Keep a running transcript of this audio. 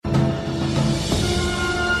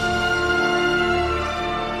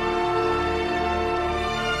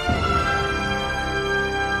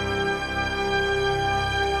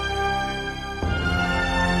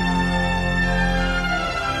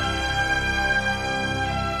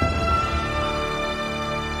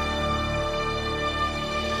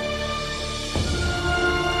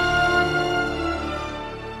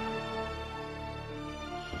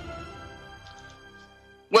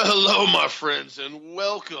Hello, my friends, and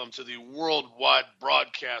welcome to the worldwide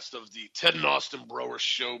broadcast of the Ted and Austin Brower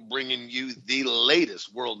Show, bringing you the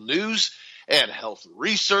latest world news and health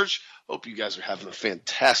research. Hope you guys are having a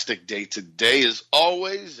fantastic day today, as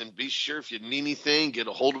always, and be sure if you need anything, get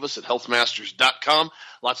a hold of us at healthmasters.com.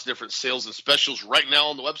 Lots of different sales and specials right now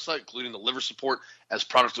on the website, including the liver support as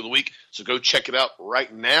product of the week, so go check it out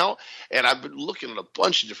right now. And I've been looking at a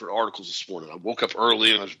bunch of different articles this morning. I woke up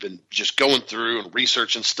early, and I've been just going through and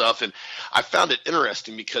researching stuff, and I found it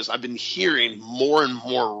interesting because I've been hearing more and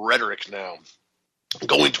more rhetoric now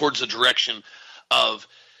going towards the direction of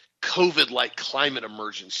COVID-like climate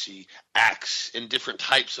emergency acts and different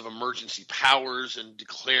types of emergency powers and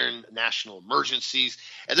declaring national emergencies.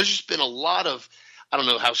 And there's just been a lot of, I don't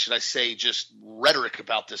know, how should I say, just rhetoric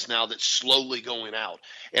about this now that's slowly going out.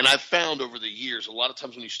 And I've found over the years, a lot of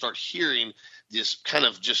times when you start hearing this kind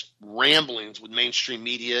of just ramblings with mainstream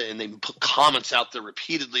media and they put comments out there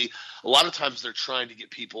repeatedly, a lot of times they're trying to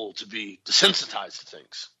get people to be desensitized to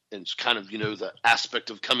things. And it's kind of, the aspect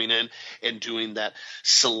of coming in and doing that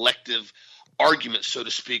selective argument, so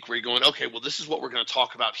to speak, where you're going, okay, well, this is what we're going to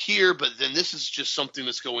talk about here, but then this is just something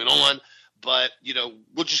that's going on. But,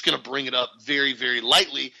 we're just going to bring it up very, very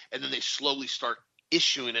lightly, and then they slowly start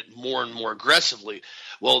issuing it more and more aggressively.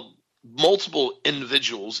 Well, multiple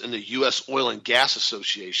individuals in the U.S. Oil and Gas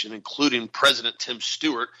Association, including President Tim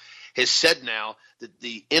Stewart, has said now that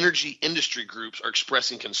the energy industry groups are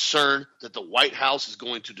expressing concern that the White House is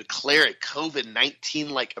going to declare a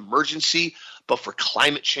COVID-19-like emergency, but for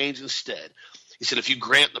climate change instead. He said if you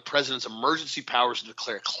grant the president's emergency powers to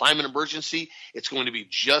declare a climate emergency, it's going to be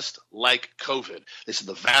just like COVID. They said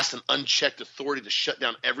the vast and unchecked authority to shut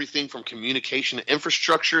down everything from communication to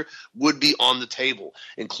infrastructure would be on the table,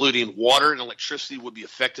 including water and electricity would be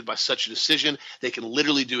affected by such a decision. They can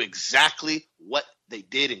literally do exactly what they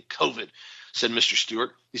did in COVID, said Mr.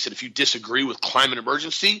 Stewart. He said if you disagree with climate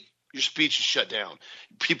emergency, your speech is shut down.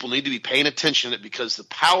 People need to be paying attention to it because the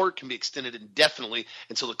power can be extended indefinitely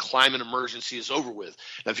until the climate emergency is over with.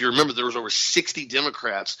 Now, if you remember, there was over 60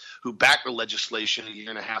 Democrats who backed the legislation a year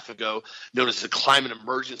and a half ago known as the Climate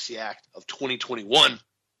Emergency Act of 2021,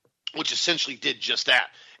 which essentially did just that.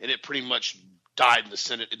 And it pretty much died in the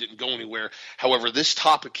Senate. It didn't go anywhere. However, this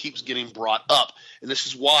topic keeps getting brought up, and this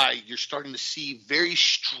is why you're starting to see very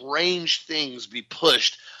strange things be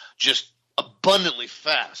pushed just abundantly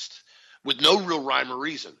fast with no real rhyme or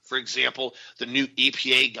reason. For example, the new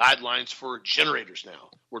EPA guidelines for generators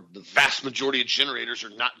now, where the vast majority of generators are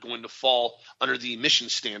not going to fall under the emission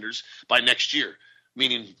standards by next year,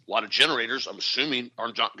 meaning a lot of generators, I'm assuming,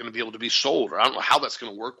 are not going to be able to be sold. Or I don't know how that's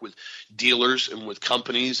going to work with dealers and with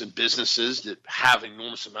companies and businesses that have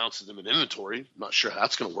enormous amounts of them in inventory. I'm not sure how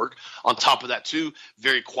that's going to work. On top of that, too,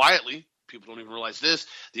 very quietly, people don't even realize this,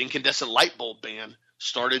 the incandescent light bulb ban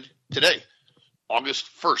started today, August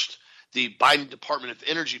 1st. The Biden Department of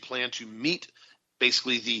Energy plan to meet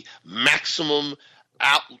basically the maximum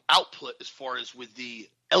output as far as with the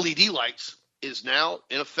LED lights is now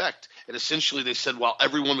in effect. And essentially they said while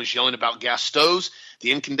everyone was yelling about gas stoves,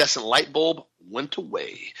 the incandescent light bulb went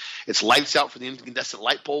away. It's lights out for the incandescent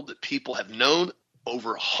light bulb that people have known over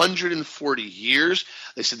 140 years.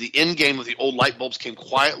 They said the end game of the old light bulbs came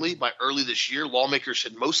quietly. By early this year, lawmakers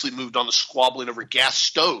had mostly moved on to squabbling over gas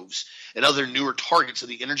stoves and other newer targets of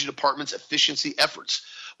the Energy Department's efficiency efforts,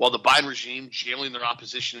 while the Biden regime jailing their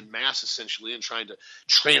opposition in mass essentially and trying to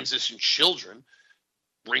transition children,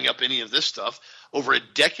 bring up any of this stuff. Over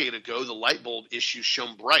a decade ago, the light bulb issue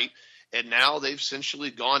shone bright, and now they've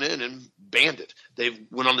essentially gone in and banned it. They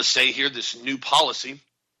went on to say here this new policy,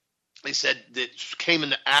 they said that came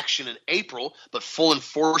into action in April, but full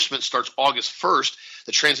enforcement starts August 1st.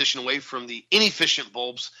 The transition away from the inefficient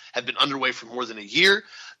bulbs had been underway for more than a year.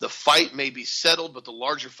 The fight may be settled, but the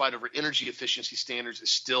larger fight over energy efficiency standards is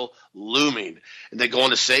still looming. And they go on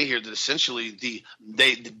to say here that essentially the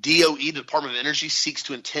DOE, Department of Energy, seeks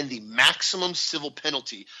to intend the maximum civil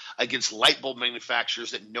penalty against light bulb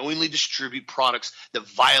manufacturers that knowingly distribute products that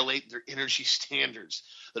violate their energy standards.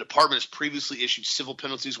 The department has previously issued civil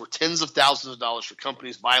penalties worth tens of thousands of dollars for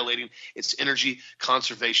companies violating its energy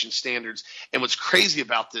conservation standards. And what's crazy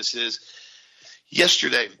about this is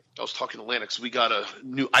yesterday I was talking to Lennox. We got a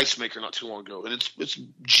new ice maker not too long ago, and it's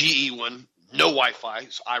GE one, no Wi-Fi.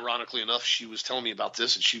 So ironically enough, she was telling me about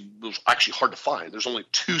this, and it was actually hard to find. There's only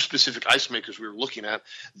 2 specific ice makers we were looking at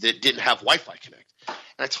that didn't have Wi-Fi connect. And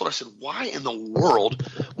I told her, I said, why in the world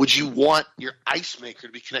would you want your ice maker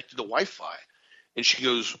to be connected to Wi-Fi? And she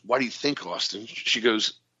goes, why do you think, Austin? She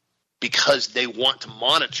goes, because they want to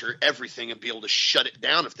monitor everything and be able to shut it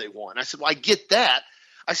down if they want. And I said, well, I get that.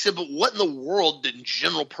 I said, but what in the world in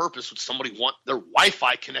general purpose would somebody want their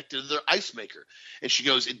Wi-Fi connected to their ice maker? And she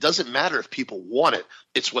goes, it doesn't matter if people want it.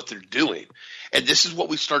 It's what they're doing. And this is what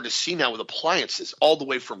we started to see now with appliances, all the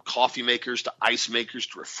way from coffee makers to ice makers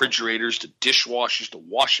to refrigerators to dishwashers to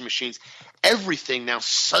washing machines. Everything now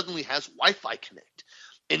suddenly has Wi-Fi connect.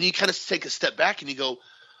 And you kind of take a step back and you go,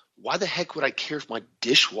 why the heck would I care if my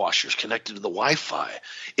dishwasher is connected to the Wi-Fi?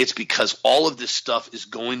 It's because all of this stuff is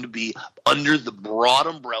going to be under the broad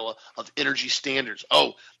umbrella of energy standards.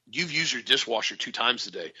 Oh, you've used your dishwasher 2 times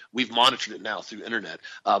a day. We've monitored it now through internet.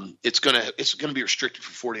 It's gonna be restricted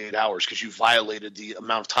for 48 hours because you violated the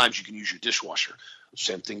amount of times you can use your dishwasher.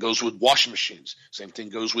 Same thing goes with washing machines. Same thing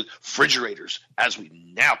goes with refrigerators, as we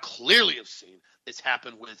now clearly have seen. It's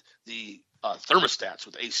happened with the thermostats,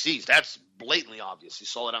 with ACs. That's blatantly obvious. You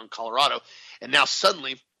saw it out in Colorado. And now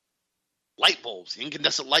suddenly, light bulbs, the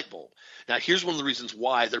incandescent light bulb. Now, here's one of the reasons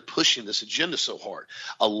why they're pushing this agenda so hard.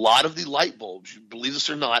 A lot of the light bulbs, you believe this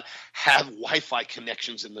or not, have Wi-Fi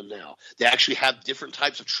connections in them now. They actually have different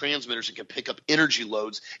types of transmitters that can pick up energy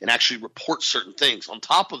loads and actually report certain things. On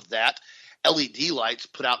top of that, LED lights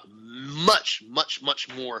put out much, much, much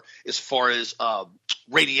more as far as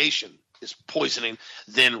radiation is poisoning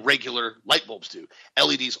than regular light bulbs do.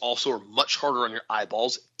 LEDs also are much harder on your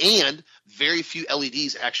eyeballs, and very few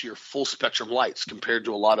LEDs actually are full spectrum lights compared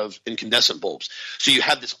to a lot of incandescent bulbs. So you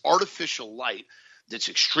have this artificial light that's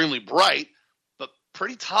extremely bright, but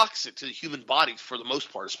pretty toxic to the human body for the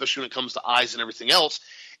most part, especially when it comes to eyes and everything else.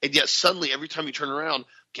 And yet suddenly every time you turn around,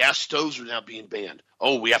 gas stoves are now being banned.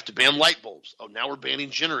 Oh, we have to ban light bulbs. Oh, now we're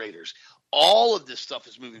banning generators. All of this stuff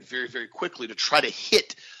is moving very, very quickly to try to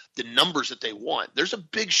hit the numbers that they want. There's a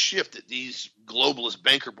big shift that these globalist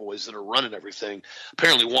banker boys that are running everything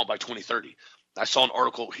apparently want by 2030. I saw an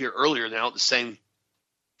article here earlier now saying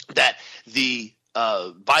that the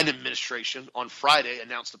Biden administration on Friday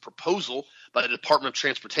announced a proposal by the Department of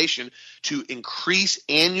Transportation to increase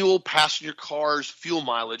annual passenger cars fuel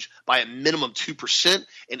mileage by a minimum 2%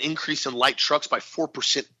 and increase in light trucks by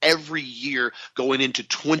 4% every year going into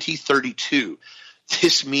 2032.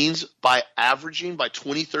 This means by averaging by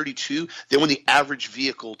 2032, they want the average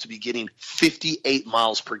vehicle to be getting 58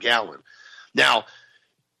 miles per gallon. Now,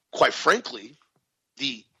 quite frankly,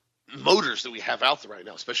 the motors that we have out there right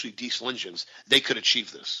now, especially diesel engines, they could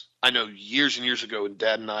achieve this. I know years and years ago,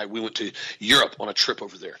 Dad and I, we went to Europe on a trip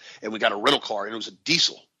over there, and we got a rental car, and it was a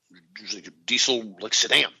diesel, usually a diesel like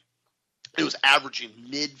sedan. It was averaging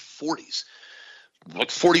mid-40s,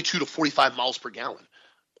 like 42 to 45 miles per gallon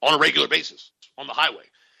on a regular basis on the highway.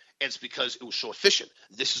 And it's because it was so efficient.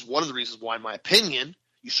 This is one of the reasons why, in my opinion,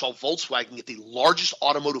 you saw Volkswagen get the largest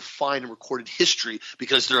automotive fine in recorded history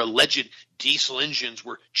because their alleged diesel engines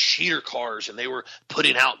were cheater cars and they were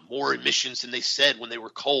putting out more emissions than they said when they were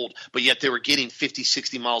cold, but yet they were getting 50,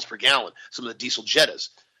 60 miles per gallon, some of the diesel Jettas.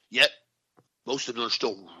 Yet most of them are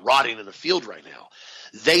still rotting in the field right now.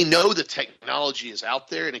 They know the technology is out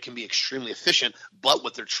there and it can be extremely efficient, but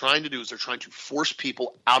what they're trying to do is they're trying to force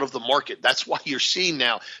people out of the market. That's why you're seeing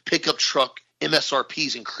now pickup truck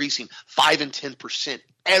MSRPs increasing 5 and 10%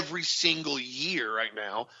 every single year right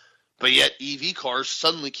now. But yet EV cars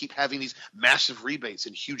suddenly keep having these massive rebates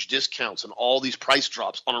and huge discounts and all these price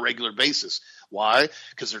drops on a regular basis. Why?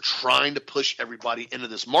 Because they're trying to push everybody into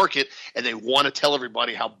this market, and they want to tell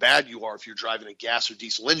everybody how bad you are if you're driving a gas or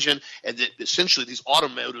diesel engine, and that essentially these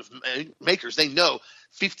automotive makers, they know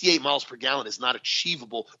 58 miles per gallon is not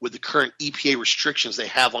achievable with the current EPA restrictions they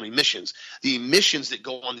have on emissions. The emissions that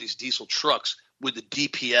go on these diesel trucks with the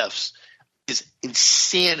DPFs is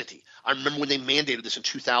insanity. I remember when they mandated this in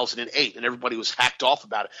 2008 and everybody was hacked off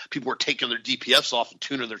about it. People were taking their DPFs off and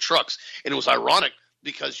tuning their trucks. And it was ironic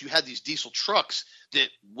because you had these diesel trucks that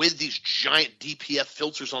with these giant DPF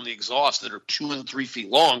filters on the exhaust that are 2 and 3 feet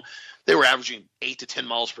long, they were averaging 8 to 10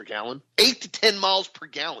 miles per gallon. 8 to 10 miles per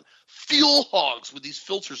gallon. Fuel hogs with these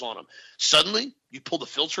filters on them. Suddenly, you pull the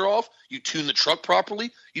filter off, you tune the truck properly,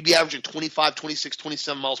 you'd be averaging 25, 26,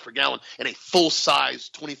 27 miles per gallon in a full-size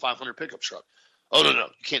 2,500 pickup truck. Oh, no,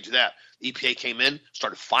 you can't do that. The EPA came in,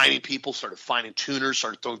 started fining people, started fining tuners,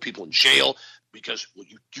 started throwing people in jail because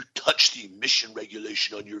you touched the emission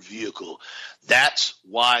regulation on your vehicle. That's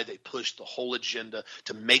why they pushed the whole agenda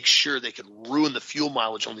to make sure they could ruin the fuel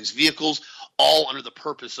mileage on these vehicles, all under the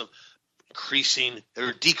purpose of increasing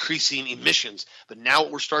or decreasing emissions. But now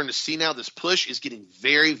what we're starting to see now, this push is getting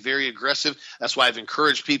very, very aggressive. That's why I've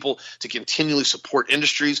encouraged people to continually support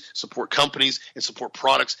industries, support companies, and support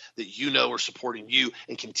products that you know are supporting you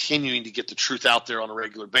and continuing to get the truth out there on a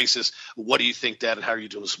regular basis. What do you think, Dad, and how are you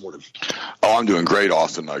doing this morning? Oh, I'm doing great,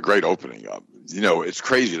 Austin. Great opening. it's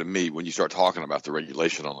crazy to me when you start talking about the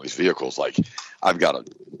regulation on these vehicles. Like, I've got a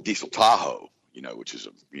diesel Tahoe, which is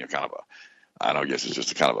kind of I don't know, I guess it's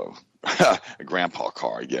just a kind of a grandpa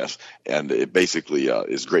car, I guess. And it basically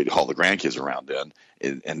is great to haul the grandkids around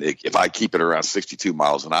in. And if I keep it around 62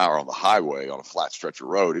 miles an hour on the highway on a flat stretch of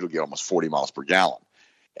road, it'll get almost 40 miles per gallon.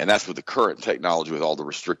 And that's with the current technology, with all the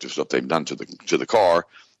restrictive stuff they've done to the car.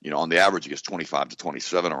 On the average, it gets 25 to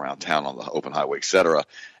 27 around town on the open highway, et cetera.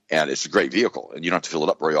 And it's a great vehicle. And you don't have to fill it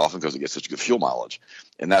up very often because it gets such good fuel mileage.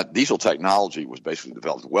 And that diesel technology was basically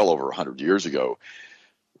developed well over 100 years ago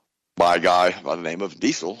by a guy by the name of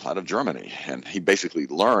Diesel out of Germany. And he basically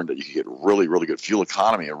learned that you could get really, really good fuel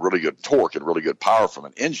economy and really good torque and really good power from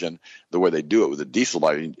an engine the way they do it with a diesel,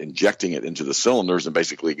 by injecting it into the cylinders and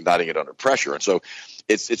basically igniting it under pressure. And so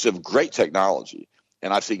it's a great technology.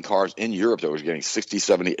 And I've seen cars in Europe that was getting 60,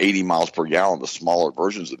 70, 80 miles per gallon, the smaller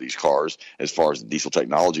versions of these cars, as far as the diesel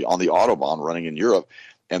technology on the Autobahn running in Europe.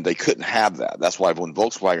 And they couldn't have that. That's why when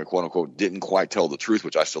Volkswagen, quote unquote, didn't quite tell the truth,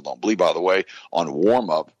 which I still don't believe, by the way, on warm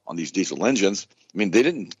up on these diesel engines. I mean, they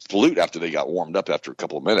didn't pollute after they got warmed up after a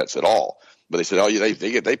couple of minutes at all. But they said, oh,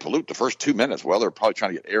 yeah, they pollute the first 2 minutes. Well, they're probably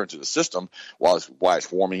trying to get air into the system while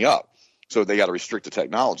it's warming up. So they got to restrict the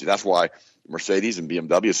technology. That's why Mercedes and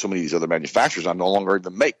BMW and so many of these other manufacturers no longer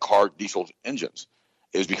even make car diesel engines.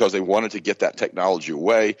 It was because they wanted to get that technology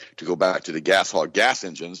away to go back to the gas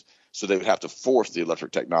engines, so they would have to force the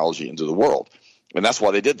electric technology into the world. And that's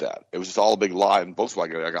why they did that. It was just all a big lie. And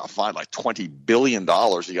Volkswagen got fined like $20 billion. You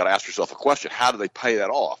got to ask yourself a question. How do they pay that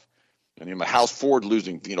off? And how's Ford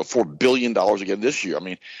losing, $4 billion again this year? I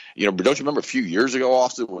mean, but don't you remember a few years ago,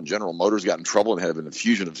 Austin, when General Motors got in trouble and had an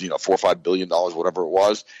infusion of, $4 or $5 billion, whatever it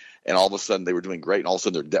was, and all of a sudden they were doing great, and all of a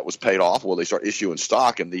sudden their debt was paid off? Well, they start issuing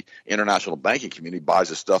stock, and the international banking community buys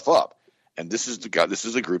this stuff up. And this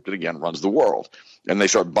is a group that, again, runs the world. And they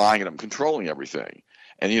start buying it and controlling everything.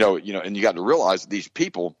 And, and you got to realize that these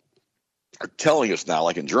people are telling us now,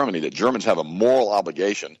 like in Germany, that Germans have a moral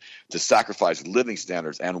obligation to sacrifice living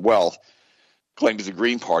standards and wealth, claimed as a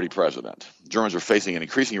Green Party president. Germans are facing an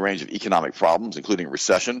increasing range of economic problems, including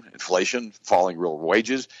recession, inflation, falling real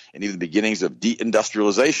wages, and even the beginnings of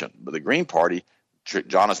deindustrialization. But the Green Party,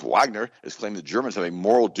 Jonas Wagner, has claimed that Germans have a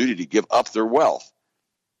moral duty to give up their wealth.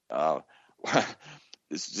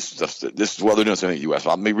 This is what they're doing in the U.S.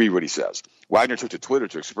 Let me read what he says. Wagner took to Twitter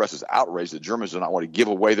to express his outrage that Germans do not want to give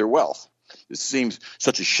away their wealth. It seems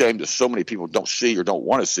such a shame that so many people don't see or don't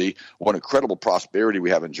want to see what incredible prosperity we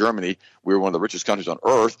have in Germany. We're one of the richest countries on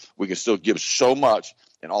earth. We can still give so much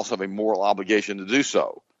and also have a moral obligation to do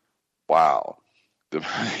so. Wow.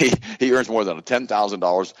 He earns more than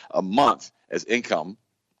 $10,000 a month as income,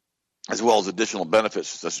 as well as additional benefits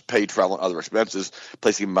such as paid travel and other expenses,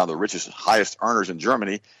 placing him among the richest, highest earners in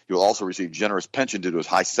Germany. He will also receive generous pension due to his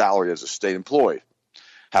high salary as a state employee.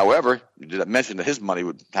 However, you did mention that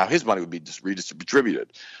how his money would be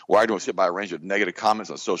redistributed. Wagner was hit by a range of negative comments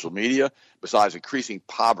on social media. Besides increasing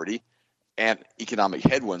poverty and economic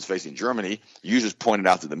headwinds facing Germany, users pointed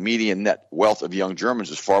out that the median net wealth of young Germans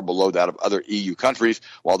is far below that of other EU countries,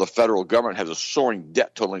 while the federal government has a soaring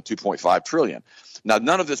debt totaling $2.5 trillion. Now,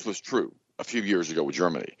 none of this was true a few years ago with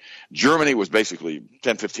Germany. Germany was basically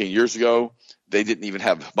 10, 15 years ago. They didn't even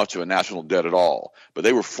have much of a national debt at all. But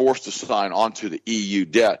they were forced to sign on to the EU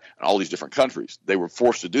debt in all these different countries. They were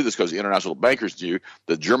forced to do this because the international bankers knew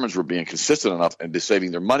that Germans were being consistent enough and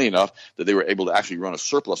saving their money enough that they were able to actually run a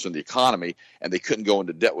surplus in the economy, and they couldn't go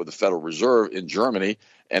into debt with the Federal Reserve in Germany,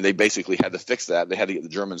 and they basically had to fix that. They had to get the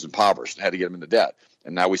Germans impoverished. They had to get them into debt.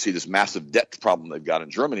 And now we see this massive debt problem they've got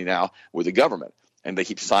in Germany now with the government. And they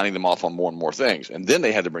keep signing them off on more and more things. And then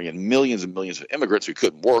they had to bring in millions and millions of immigrants who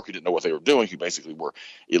couldn't work, who didn't know what they were doing, who basically were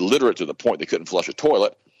illiterate to the point they couldn't flush a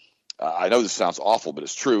toilet. I know this sounds awful, but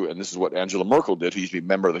it's true. And this is what Angela Merkel did, who used to be a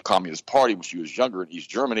member of the Communist Party when she was younger in East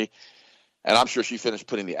Germany. And I'm sure she finished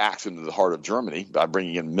putting the axe into the heart of Germany by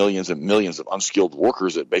bringing in millions and millions of unskilled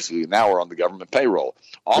workers that basically now are on the government payroll.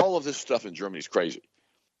 All of this stuff in Germany is crazy.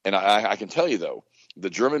 And I can tell you, though, the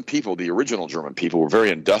German people, the original German people, were very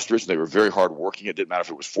industrious. They were very hardworking. It didn't matter if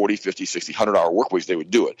it was 40, 50, 60, 100-hour work weeks. They would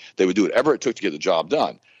do it. They would do whatever it took to get the job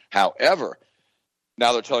done. However,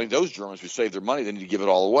 now they're telling those Germans who saved their money they need to give it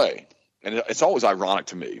all away. And it's always ironic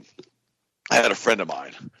to me. I had a friend of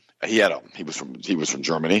mine. He was from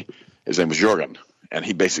Germany. His name was Jürgen. And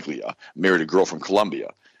he basically married a girl from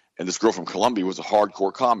Colombia. And this girl from Colombia was a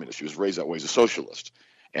hardcore communist. She was raised that way as a socialist.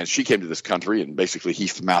 And she came to this country, and basically he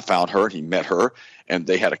found her, and he met her, and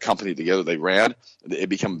they had a company together they ran. It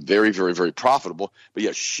became very, very, very profitable. But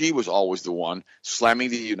yet she was always the one slamming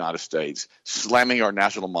the United States, slamming our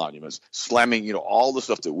national monuments, slamming, all the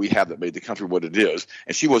stuff that we have that made the country what it is.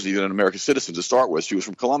 And she wasn't even an American citizen to start with. She was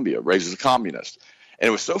from Colombia, raised as a communist. And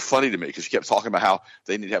it was so funny to me because she kept talking about how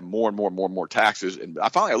they need to have more and more and more and more taxes. And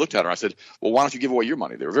I looked at her and I said, well, why don't you give away your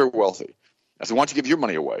money? They were very wealthy. I said, why don't you give your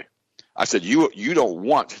money away? I said, you don't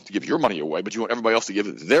want to give your money away, but you want everybody else to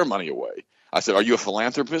give their money away. I said, are you a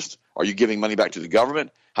philanthropist? Are you giving money back to the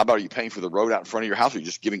government? How about are you paying for the road out in front of your house? Are you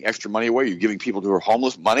just giving extra money away? Are you giving people who are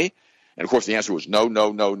homeless money? And, of course, the answer was no,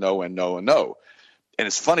 no, no, no, and no, and no. And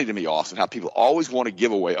it's funny to me, Austin, how people always want to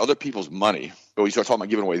give away other people's money. But when you start talking about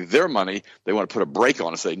giving away their money, they want to put a brake on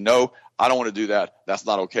and say, no, I don't want to do that. That's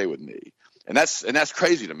not okay with me. And that's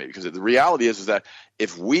crazy to me because the reality is that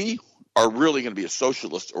if we are really going to be a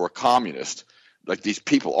socialist or a communist like these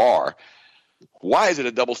people are, why is it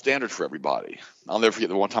a double standard for everybody? I'll never forget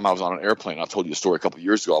the one time I was on an airplane. I told you the story a couple of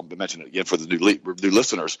years ago. I'll mention it again for the new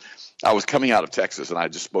listeners. I was coming out of Texas, and I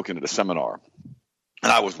had just spoken at a seminar,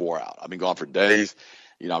 and I was wore out. I've been gone for days.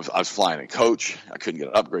 I was flying in coach. I couldn't get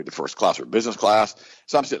an upgrade to first class or business class.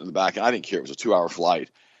 So I'm sitting in the back, and I didn't care. It was a 2-hour flight,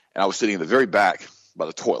 and I was sitting in the very back by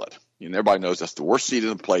the toilet. And everybody knows that's the worst seat in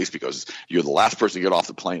the place because you're the last person to get off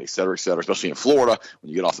the plane, et cetera, especially in Florida. When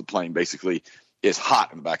you get off the plane, basically, it's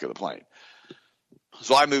hot in the back of the plane.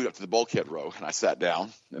 So I moved up to the bulkhead row, and I sat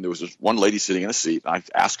down, and there was this one lady sitting in a seat. And I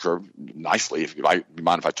asked her nicely, if I would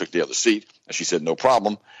mind if I took the other seat, and she said, no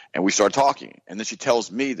problem. And we started talking. And then she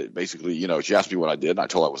tells me that basically, she asked me what I did, and I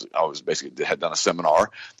told her I was basically had done a seminar.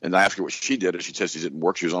 And I asked her what she did, and she said she didn't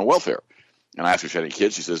work. She was on welfare. And I asked her if she had any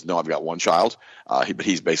kids. She says, no, I've got one child. But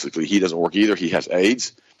he doesn't work either. He has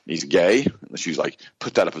AIDS. He's gay. And she's like,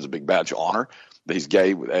 put that up as a big badge of honor that he's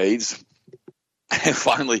gay with AIDS. And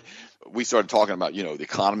finally, we started talking about, the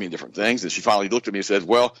economy and different things. And she finally looked at me and said,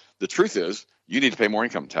 well, the truth is you need to pay more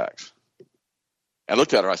income tax. And I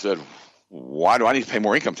looked at her. I said, why do I need to pay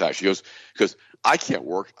more income tax? She goes, because I can't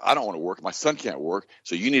work. I don't want to work. My son can't work.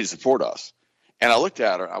 So you need to support us. And I looked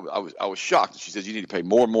at her. I was shocked. She says, you need to pay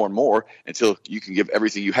more and more and more until you can give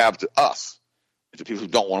everything you have to us, to people who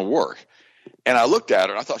don't want to work. And I looked at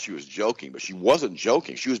her, and I thought she was joking, but she wasn't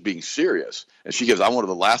joking. She was being serious. And she goes, I'm one of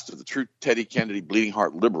the last of the true Teddy Kennedy bleeding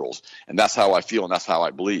heart liberals, and that's how I feel and that's how I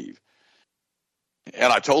believe.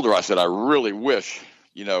 And I told her, I said, I really wish,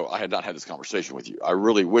 I had not had this conversation with you. I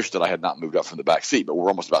really wish that I had not moved up from the back seat, but we're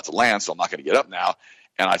almost about to land, so I'm not going to get up now.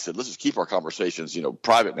 And I said, let's just keep our conversations,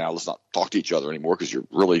 private now. Let's not talk to each other anymore because you're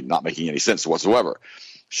really not making any sense whatsoever.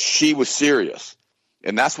 She was serious.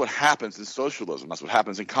 And that's what happens in socialism. That's what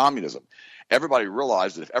happens in communism. Everybody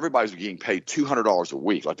realized that if everybody's getting paid $200 a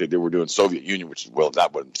week, like they were doing Soviet Union, which is, well,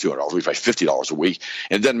 that wasn't $200. We pay $50 a week.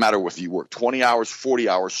 And it doesn't matter if you work 20 hours, 40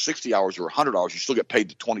 hours, 60 hours, or $100, you still get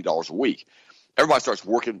paid $20 a week. Everybody starts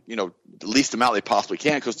working, the least amount they possibly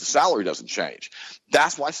can because the salary doesn't change.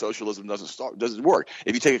 That's why socialism doesn't work.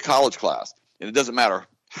 If you take a college class, and it doesn't matter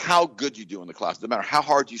how good you do in the class, it doesn't matter how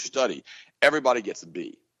hard you study, everybody gets a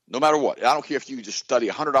B. No matter what. I don't care if you just study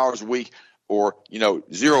 100 hours a week or,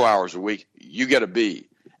 0 hours a week, you get a B.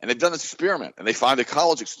 And they've done this experiment, and they find that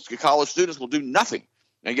college students will do nothing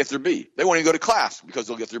and get their B. They won't even go to class because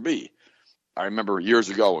they'll get their B. I remember years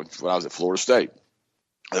ago when I was at Florida State,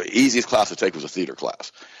 the easiest class to take was a theater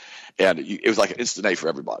class. And it was like an instant A for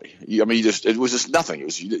everybody. It was just nothing. It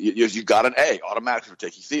was you got an A automatically for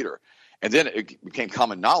taking theater. And then it became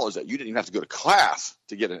common knowledge that you didn't even have to go to class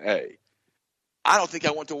to get an A. I don't think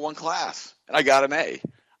I went to one class, and I got an A.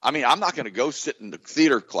 I'm not going to go sit in the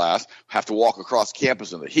theater class, have to walk across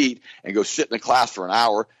campus in the heat, and go sit in the class for an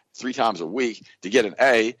hour 3 times a week to get an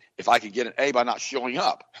A if I could get an A by not showing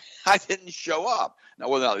up. I didn't show up. Now,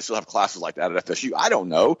 whether or not they still have classes like that at FSU, I don't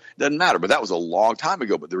know. Doesn't matter, but that was a long time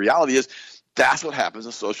ago. But the reality is that's what happens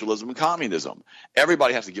in socialism and communism.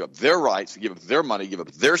 Everybody has to give up their rights, give up their money, give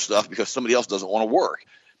up their stuff because somebody else doesn't want to work.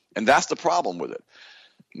 And that's the problem with it.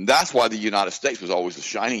 That's why the United States was always the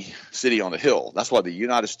shining city on the hill. That's why the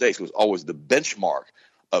United States was always the benchmark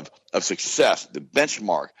of success, the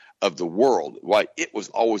benchmark of the world, why it was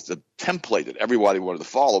always the template that everybody wanted to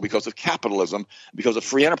follow because of capitalism, because of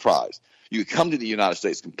free enterprise. You could come to the United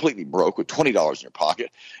States completely broke with $20 in your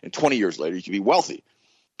pocket, and 20 years later you could be wealthy.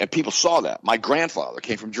 And people saw that. My grandfather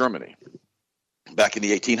came from Germany back in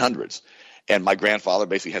the 1800s, and my grandfather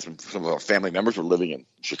basically had some of our family members were living in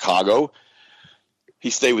Chicago.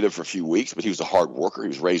 He stayed with him for a few weeks, but he was a hard worker. He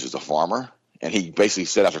was raised as a farmer. And he basically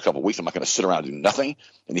said after a couple of weeks, I'm not going to sit around and do nothing.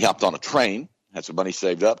 And he hopped on a train, had some money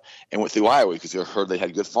saved up, and went through Iowa because he heard they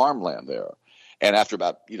had good farmland there. And after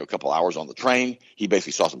about, a couple hours on the train, he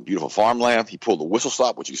basically saw some beautiful farmland. He pulled the whistle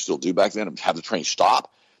stop, which you still do back then, and have the train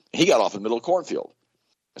stop. And he got off in the middle of a cornfield.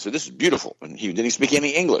 I said, this is beautiful. And he didn't speak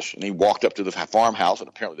any English. And he walked up to the farmhouse, and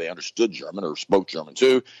apparently they understood German or spoke German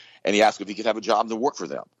too. And he asked if he could have a job to work for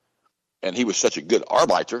them. And he was such a good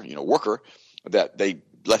Arbeiter, worker, that they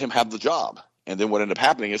let him have the job. And then what ended up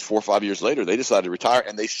happening is 4 or 5 years later, they decided to retire,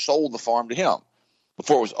 and they sold the farm to him.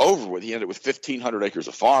 Before it was over with, he ended up with 1,500 acres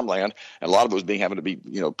of farmland, and a lot of it was having to be,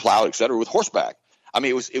 plowed, et cetera, with horseback. I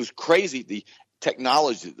mean, it was crazy, the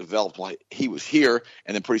technology that developed while he was here,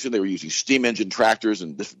 and then pretty soon they were using steam engine tractors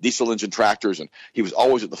and diesel engine tractors, and he was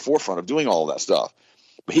always at the forefront of doing all of that stuff.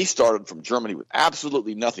 But he started from Germany with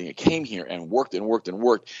absolutely nothing and came here and worked and worked and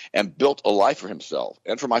worked and built a life for himself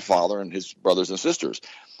and for my father and his brothers and sisters.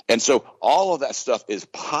 And so all of that stuff is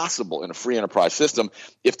possible in a free enterprise system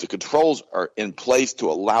if the controls are in place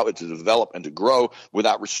to allow it to develop and to grow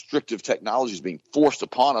without restrictive technologies being forced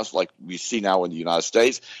upon us like we see now in the United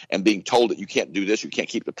States, and being told that you can't do this, you can't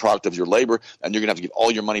keep the product of your labor, and you're going to have to give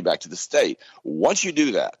all your money back to the state. Once you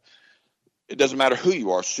do that, it doesn't matter who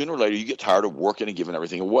you are. Sooner or later, you get tired of working and giving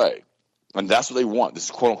everything away. And that's what they want. This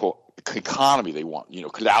is quote-unquote economy they want.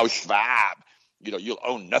 Klaus Schwab. You'll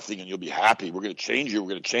own nothing and you'll be happy. We're going to change you. We're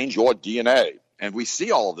going to change your DNA. And we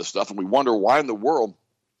see all of this stuff, and we wonder why in the world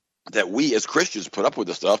that we as Christians put up with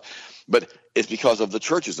this stuff. But it's because of the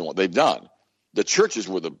churches and what they've done. The churches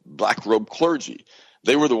were the black-robed clergy.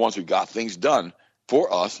 They were the ones who got things done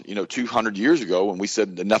for us, 200 years ago when we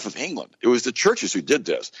said enough of England. It was the churches who did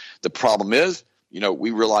this. The problem is, we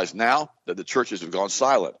realize now that the churches have gone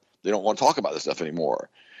silent. They don't want to talk about this stuff anymore.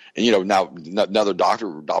 And, now another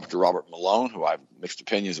doctor, Dr. Robert Malone, who I have mixed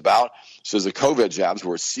opinions about, says the COVID jabs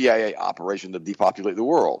were a CIA operation to depopulate the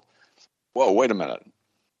world. Whoa, wait a minute.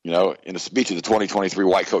 In a speech at the 2023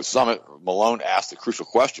 White Coat Summit, Malone asked a crucial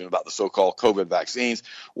question about the so-called COVID vaccines.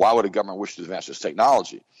 Why would a government wish to advance this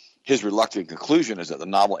technology? His reluctant conclusion is that the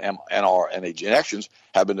novel mRNA injections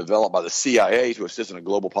have been developed by the CIA to assist in a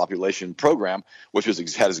global population program, which has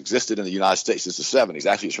existed in the United States since the 70s.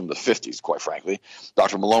 Actually, it's from the 50s, quite frankly.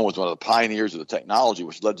 Dr. Malone was one of the pioneers of the technology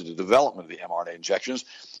which led to the development of the mRNA injections.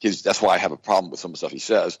 That's why I have a problem with some of the stuff he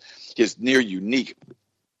says. His near unique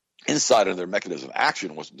insight into their mechanism of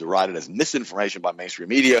action was derided as misinformation by mainstream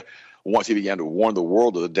media once he began to warn the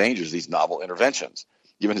world of the dangers of these novel interventions.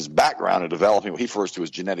 Given his background in developing what he refers to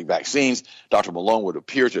as genetic vaccines, Dr. Malone would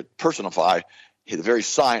appear to personify the very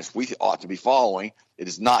science we ought to be following. It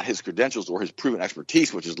is not his credentials or his proven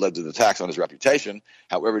expertise which has led to the attacks on his reputation.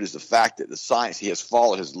 However, it is the fact that the science he has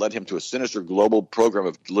followed has led him to a sinister global program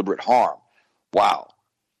of deliberate harm. Wow.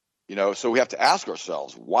 So we have to ask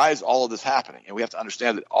ourselves, why is all of this happening? And we have to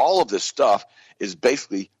understand that all of this stuff is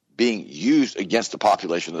basically being used against the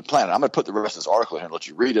population of the planet. I'm going to put the rest of this article here and let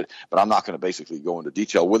you read it, but I'm not going to basically go into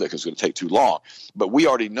detail with it because it's going to take too long. But we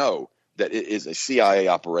already know that it is a CIA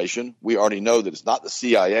operation. We already know that it's not the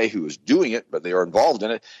CIA who is doing it, but they are involved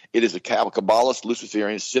in it. It is a Kabbalist,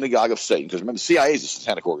 Luciferian synagogue of Satan. Because remember, the CIA is a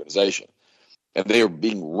satanic organization, and they are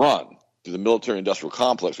being run through the military-industrial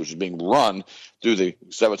complex, which is being run through the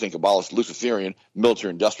 17th Kabbalist Luciferian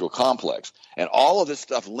military-industrial complex. And all of this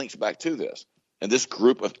stuff links back to this. And this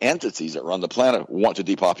group of entities that run the planet want to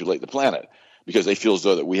depopulate the planet because they feel as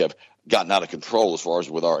though that we have gotten out of control as far as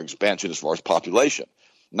with our expansion, as far as population.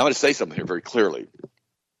 And I'm going to say something here very clearly.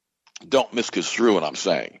 Don't misconstrue what I'm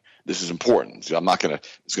saying. This is important. So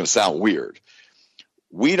it's going to sound weird.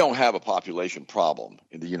 We don't have a population problem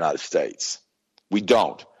in the United States. We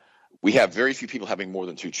don't. We have very few people having more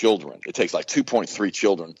than 2 children. It takes like 2.3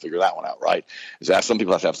 children to figure that one out, right? Some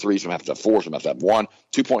people have to have 3, some have to have 4, some have to have 1.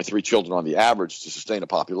 2.3 children on the average to sustain a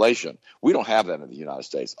population. We don't have that in the United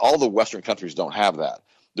States. All the Western countries don't have that.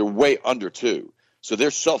 They're way under 2. So they're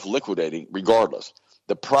self-liquidating regardless.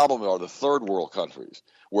 The problem are the third world countries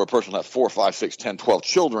where a person will have 4, 5, 6, 10, 12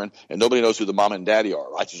 children and nobody knows who the mom and daddy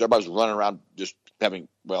are, right? So everybody's running around just having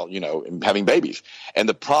babies. And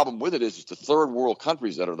the problem with it is it's the third world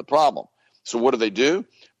countries that are the problem. So what do?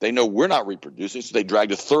 They know we're not reproducing, so they drag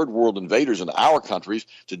the third world invaders into our countries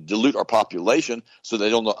to dilute our population so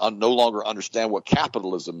they don't no longer understand what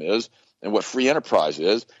capitalism is and what free enterprise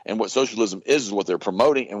is and what socialism is what they're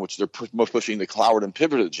promoting, and which they're pushing the cloud and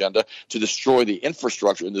pivot agenda to destroy the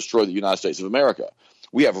infrastructure and destroy the United States of America.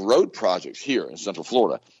 We have road projects here in Central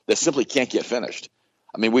Florida that simply can't get finished.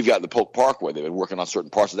 I mean, we've got the Polk Parkway. They've been working on certain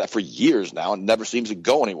parts of that for years now and never seems to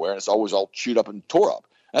go anywhere, and it's always all chewed up and tore up.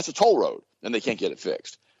 That's a toll road, and they can't get it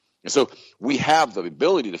fixed. And so we have the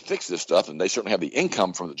ability to fix this stuff, and they certainly have the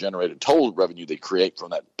income from the generated toll revenue they create from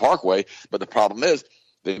that parkway. But the problem is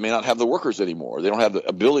They may not have the workers anymore. They don't have the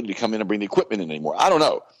ability to come in and bring the equipment in anymore. I don't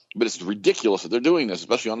know. But it's ridiculous that they're doing this,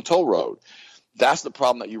 especially on the toll road. That's the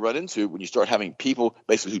problem that you run into when you start having people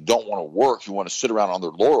basically who don't want to work, who want to sit around on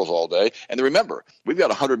their laurels all day. And then remember, we've got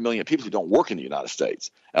 100 million people who don't work in the United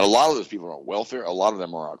States. And a lot of those people are on welfare. A lot of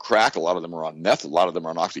them are on crack. A lot of them are on meth. A lot of them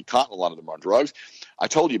are on OxyContin. A lot of them are on drugs. I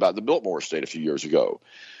told you about the Biltmore estate a few years ago.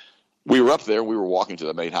 We were up there. We were walking to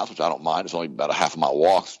the main house, which I don't mind. It's only about a half-mile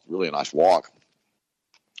walk. It's really a nice walk.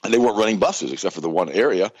 And they weren't running buses except for the one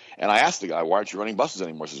area. And I asked the guy, why aren't you running buses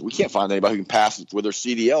anymore? He says, we can't find anybody who can pass with their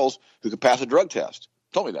CDLs who can pass a drug test.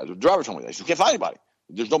 Told me that. The driver told me that. He said, we can't find anybody.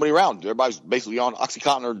 There's nobody around. Everybody's basically on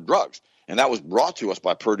OxyContin or drugs. And that was brought to us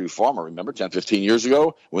by Purdue Pharma, remember, 10, 15 years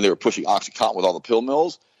ago when they were pushing OxyContin with all the pill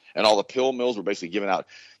mills. And all the pill mills were basically giving out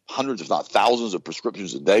hundreds, if not thousands, of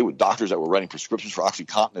prescriptions a day with doctors that were writing prescriptions for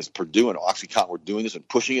OxyContin as Purdue and OxyContin were doing this and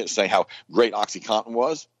pushing it and saying how great OxyContin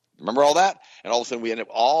was. Remember all that? And all of a sudden we end up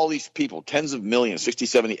all these people, tens of millions, 60,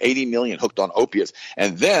 70, 80 million hooked on opiates.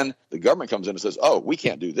 And then the government comes in and says, oh, we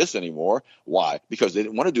can't do this anymore. Why? Because they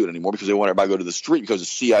didn't want to do it anymore because they want everybody to go to the street because the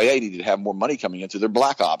CIA needed to have more money coming into their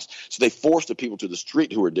black ops. So they forced the people to the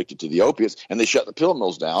street who were addicted to the opiates and they shut the pill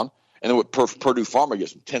mills down. And then what Purdue Pharma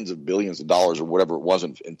gets tens of billions of dollars or whatever it was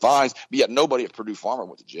in fines. But yet nobody at Purdue Pharma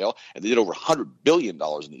went to jail. And they did over $100 billion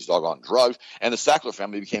in these doggone drugs. And the Sackler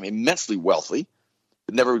family became immensely wealthy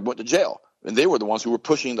but never went to jail. And they were the ones who were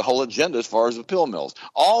pushing the whole agenda as far as the pill mills.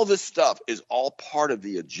 All this stuff is all part of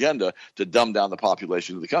the agenda to dumb down the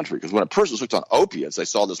population of the country. Because when a person's hooked on opiates, they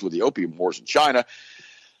saw this with the opium wars in China,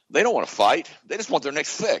 they don't want to fight. They just want their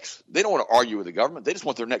next fix. They don't want to argue with the government. They just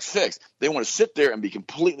want their next fix. They want to sit there and be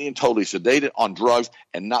completely and totally sedated on drugs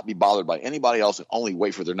and not be bothered by anybody else and only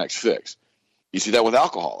wait for their next fix. You see that with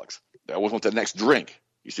alcoholics. They always want that next drink.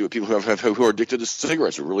 You see what people who are addicted to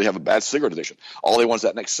cigarettes who really have a bad cigarette addiction. All they want is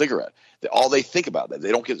that next cigarette. All they think about that.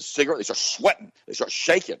 They don't get the cigarette. They start sweating. They start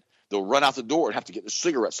shaking. They'll run out the door and have to get the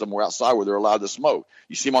cigarette somewhere outside where they're allowed to smoke.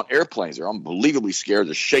 You see them on airplanes. They're unbelievably scared.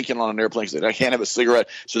 They're shaking on an airplane because they can't have a cigarette,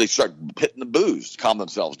 so they start hitting the booze to calm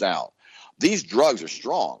themselves down. These drugs are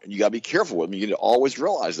strong, and you got to be careful with them. You need to always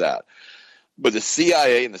realize that. But the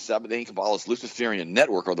CIA and the Sabbatean Kabbalist Luciferian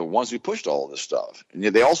network are the ones who pushed all of this stuff. And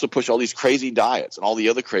they also push all these crazy diets and all the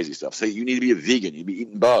other crazy stuff. Say you need to be a vegan, you need to be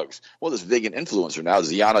eating bugs. Well, this vegan influencer now,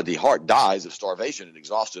 Ziana DeHart, dies of starvation and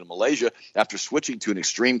exhaustion in Malaysia after switching to an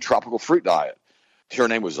extreme tropical fruit diet. Her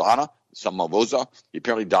name was Zana Samavoza. He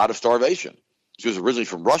apparently died of starvation. She was originally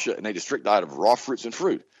from Russia and ate a strict diet of raw fruits and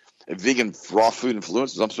fruit. A vegan raw food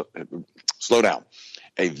influencer, slow down.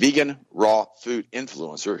 A vegan raw food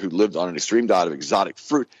influencer who lived on an extreme diet of exotic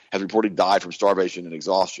fruit has reportedly died from starvation and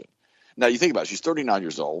exhaustion. Now, you think about it. She's 39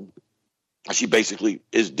 years old. And she basically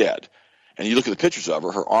is dead. And you look at the pictures of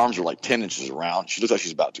her, her arms are like 10 inches around. She looks like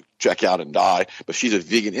she's about to check out and die, but she's a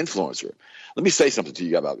vegan influencer. Let me say something to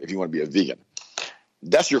you about if you want to be a vegan.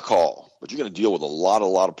 That's your call, but you're going to deal with a lot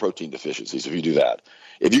of protein deficiencies if you do that.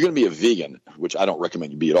 If you're going to be a vegan, which I don't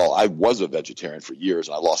recommend you be at all, I was a vegetarian for years,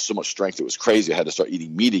 and I lost so much strength it was crazy. I had to start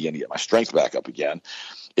eating meat again to get my strength back up again.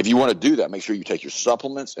 If you want to do that, make sure you take your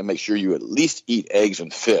supplements and make sure you at least eat eggs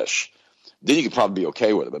and fish. Then you can probably be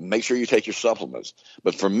okay with it, but make sure you take your supplements.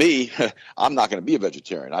 But for me, I'm not going to be a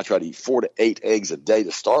vegetarian. I try to eat 4 to 8 eggs a day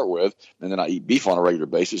to start with, and then I eat beef on a regular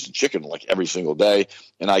basis and chicken like every single day,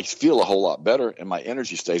 and I feel a whole lot better, and my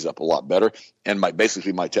energy stays up a lot better, and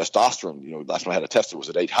basically my testosterone, last time I had a test, it was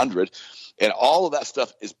at 800, and all of that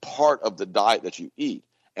stuff is part of the diet that you eat,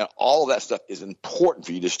 and all of that stuff is important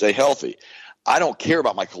for you to stay healthy. I don't care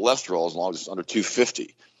about my cholesterol as long as it's under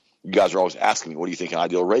 250. You guys are always asking me, what do you think an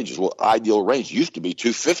ideal range is? Well, ideal range used to be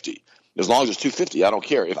 250. As long as it's 250, I don't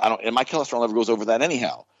care. And my cholesterol never goes over that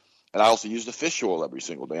anyhow. And I also use the fish oil every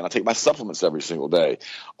single day, and I take my supplements every single day.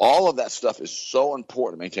 All of that stuff is so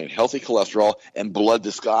important to maintain healthy cholesterol and blood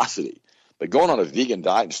viscosity. But going on a vegan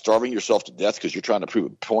diet and starving yourself to death because you're trying to prove a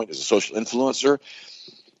point as a social influencer,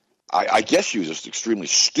 I guess she was just extremely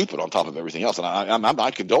stupid on top of everything else. And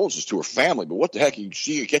my condolences to her family. But what the heck?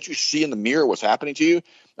 Can't you see in the mirror what's happening to you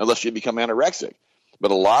unless you become anorexic?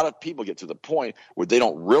 But a lot of people get to the point where they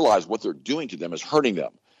don't realize what they're doing to them is hurting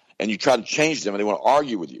them. And you try to change them and they want to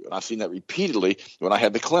argue with you. And I've seen that repeatedly when I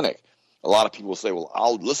had the clinic. A lot of people will say, well,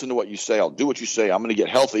 I'll listen to what you say. I'll do what you say. I'm going to get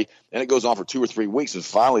healthy. And it goes on for 2 or 3 weeks. And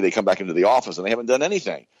finally they come back into the office and they haven't done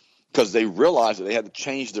anything. Because they realized that they had to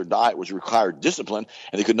change their diet, which required discipline,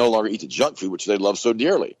 and they could no longer eat the junk food, which they love so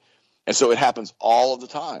dearly. And so it happens all of the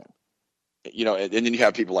time. And then you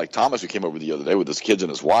have people like Thomas who came over the other day with his kids and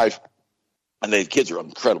his wife, and the kids are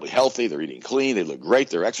incredibly healthy. They're eating clean. They look great.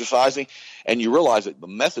 They're exercising. And you realize that the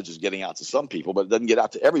message is getting out to some people, but it doesn't get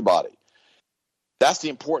out to everybody. That's the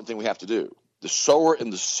important thing we have to do. The sower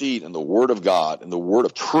and the seed and the word of God and the word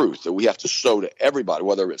of truth that we have to sow to everybody,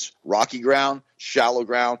 whether it's rocky ground, shallow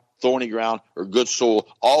ground, thorny ground, or good soil,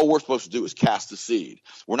 all we're supposed to do is cast the seed.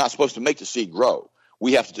 We're not supposed to make the seed grow.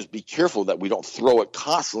 We have to just be careful that we don't throw it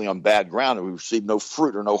constantly on bad ground and we receive no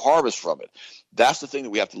fruit or no harvest from it. That's the thing that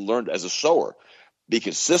we have to learn as a sower. Be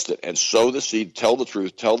consistent and sow the seed, tell the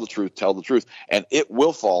truth, tell the truth, tell the truth, and it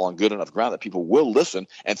will fall on good enough ground that people will listen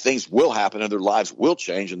and things will happen and their lives will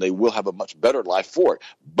change and they will have a much better life for it.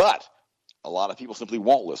 But a lot of people simply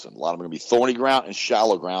won't listen. A lot of them are going to be thorny ground and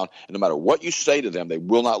shallow ground, and no matter what you say to them, they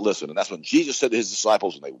will not listen. And that's when Jesus said to his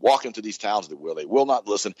disciples when they walk into these towns, they will not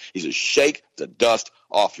listen. He says, shake the dust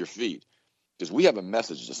off your feet. Because we have a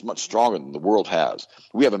message that's much stronger than the world has.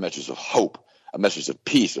 We have a message of hope, a message of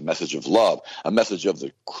peace, a message of love, a message of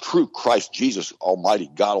the true Christ Jesus, Almighty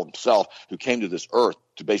God himself, who came to this earth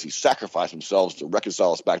to basically sacrifice himself to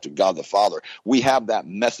reconcile us back to God the Father. We have that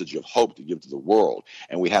message of hope to give to the world,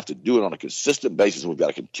 and we have to do it on a consistent basis, and we've got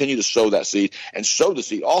to continue to sow that seed and sow the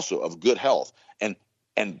seed also of good health and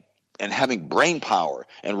having brain power,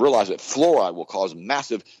 and realize that fluoride will cause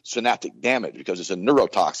massive synaptic damage because it's a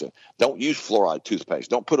neurotoxin. Don't use fluoride toothpaste.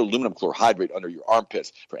 Don't put aluminum chlorhydrate under your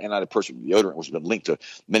armpits for antidepressant deodorant, which has been linked to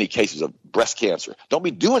many cases of breast cancer. Don't be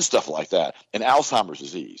doing stuff like that and Alzheimer's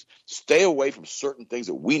disease. Stay away from certain things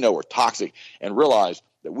that we know are toxic and realize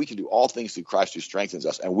that we can do all things through Christ who strengthens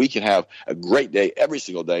us, and we can have a great day every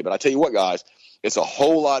single day. But I tell you what, guys, it's a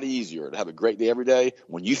whole lot easier to have a great day every day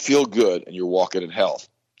when you feel good and you're walking in health.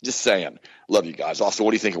 Just saying. Love you guys. Also, what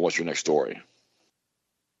do you think of what's your next story?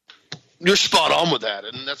 You're spot on with that,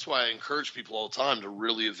 and that's why I encourage people all the time to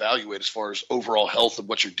really evaluate as far as overall health of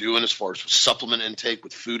what you're doing, as far as supplement intake,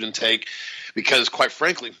 with food intake, because quite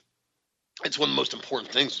frankly, it's one of the most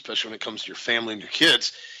important things, especially when it comes to your family and your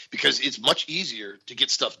kids, because it's much easier to get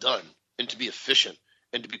stuff done and to be efficient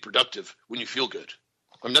and to be productive when you feel good.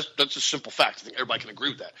 I mean, that's a simple fact. I think everybody can agree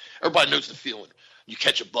with that. Everybody knows the feeling. You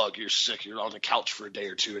catch a bug, you're sick, you're on the couch for a day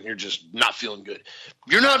or two, and you're just not feeling good.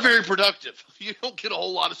 You're not very productive. You don't get a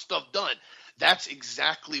whole lot of stuff done. That's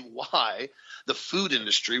exactly why the food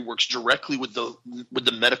industry works directly with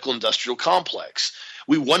the medical industrial complex.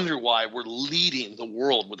 We wonder why we're leading the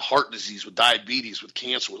world with heart disease, with diabetes, with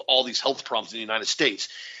cancer, with all these health problems in the United States.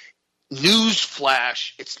 News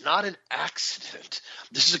flash, it's not an accident.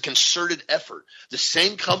 This is a concerted effort. The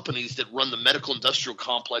same companies that run the medical industrial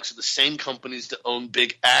complex are the same companies that own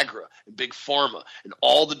big agra and big pharma and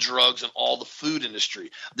all the drugs and all the food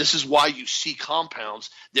industry. This is why you see compounds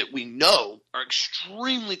that we know are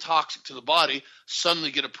extremely toxic to the body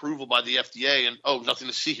suddenly get approval by the FDA and, oh, nothing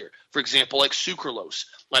to see here. For example, like sucralose.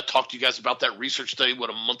 I talked to you guys about that research study, a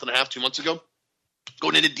month and a half, 2 months ago?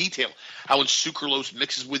 Going into detail how when sucralose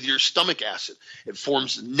mixes with your stomach acid, it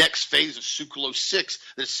forms the next phase of sucralose 6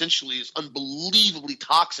 that essentially is unbelievably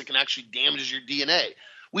toxic and actually damages your DNA.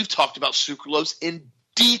 We've talked about sucralose in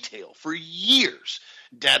detail for years,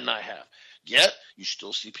 Dad and I have. Yet, you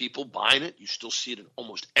still see people buying it. You still see it in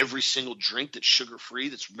almost every single drink that's sugar-free,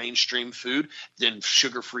 that's mainstream food, then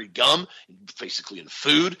sugar-free gum, basically in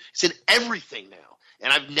food. It's in everything now.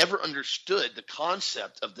 And I've never understood the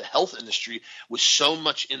concept of the health industry was so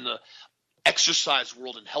much in the exercise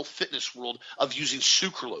world and health fitness world of using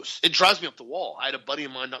sucralose. It drives me up the wall. I had a buddy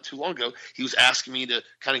of mine not too long ago. He was asking me to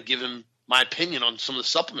kind of give him my opinion on some of the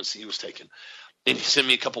supplements that he was taking. And he sent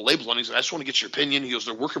me a couple labels on it. He said, I just want to get your opinion. He goes,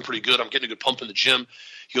 they're working pretty good. I'm getting a good pump in the gym.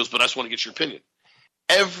 He goes, but I just want to get your opinion.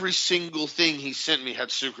 Every single thing he sent me had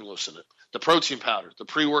sucralose in it. The protein powder, the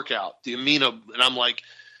pre-workout, the amino. And I'm like,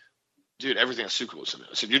 dude, everything has sucralose in it.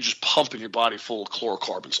 I said, you're just pumping your body full of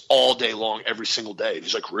chlorocarbons all day long, every single day. And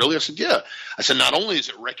he's like, really? I said, yeah. I said, not only does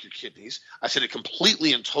it wreck your kidneys, I said, it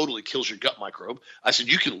completely and totally kills your gut microbe. I said,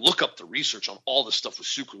 you can look up the research on all this stuff with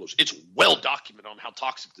sucralose. It's well documented on how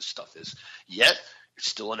toxic this stuff is. Yet, it's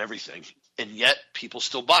still in everything. And yet, people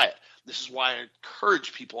still buy it. This is why I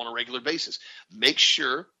encourage people on a regular basis. Make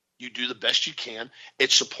sure you do the best you can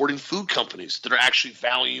at supporting food companies that are actually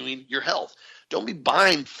valuing your health. Don't be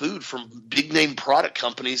buying food from big-name product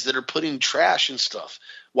companies that are putting trash and stuff.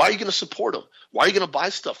 Why are you going to support them? Why are you going to buy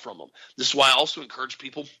stuff from them? This is why I also encourage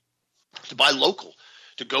people to buy local,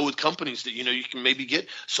 to go with companies that, you know, you can maybe get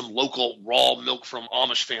some local raw milk from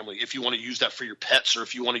Amish family if you want to use that for your pets or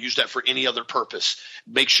if you want to use that for any other purpose.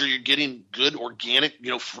 Make sure you're getting good, organic,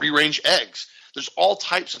 free-range eggs. There's all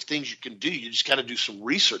types of things you can do. You just got to do some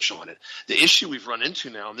research on it. The issue we've run into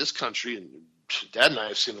now in this country, and Dad and I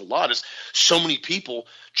have seen a lot, is so many people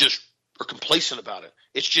just are complacent about it.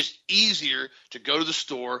 It's just easier to go to the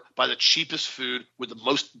store, buy the cheapest food with the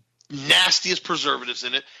most nastiest preservatives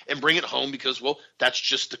in it, and bring it home because, well, that's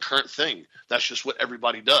just the current thing. That's just what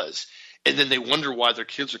everybody does. And then they wonder why their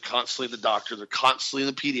kids are constantly in the doctor. They're constantly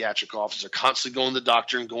in the pediatric office. They're constantly going to the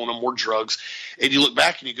doctor and going on more drugs. And you look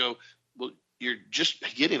back and you go, well, you're just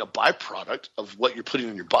getting a byproduct of what you're putting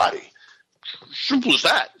in your body. Simple as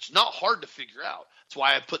that. It's not hard to figure out. That's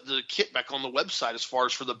why I put the kit back on the website as far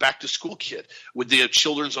as for the back-to-school kit with the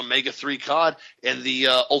children's omega-3 cod and the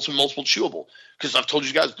ultimate multiple chewable. Because I've told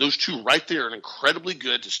you guys, those two right there are incredibly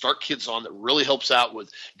good to start kids on. That really helps out with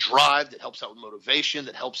drive, that helps out with motivation,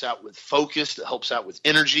 that helps out with focus, that helps out with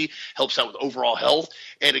energy, helps out with overall health.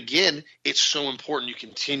 And again, it's so important you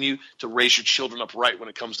continue to raise your children up right when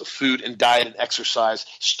it comes to food and diet and exercise,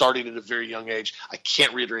 starting at a very young age. I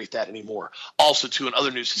can't reiterate that anymore. Also, too, in other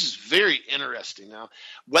news, this is very interesting now.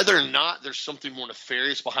 Whether or not there's something more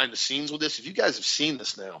nefarious behind the scenes with this, if you guys have seen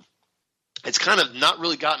this now, it's kind of not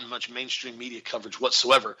really gotten much mainstream media coverage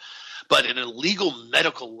whatsoever, but an illegal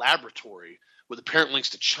medical laboratory with apparent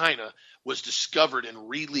links to China was discovered in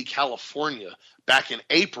Reedley, California back in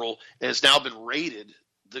April and has now been raided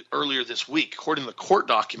earlier this week. According to the court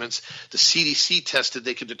documents, the CDC tested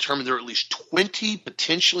they could determine there are at least 20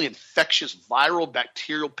 potentially infectious viral,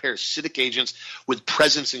 bacterial, parasitic agents with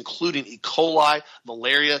presence including E. coli,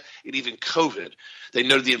 malaria, and even COVID. They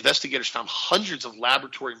noted the investigators found hundreds of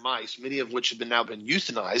laboratory mice, many of which have now been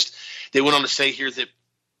euthanized. They went on to say here that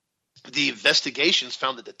the investigations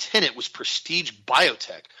found that the tenant was Prestige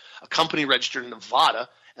Biotech, a company registered in Nevada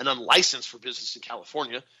and unlicensed for business in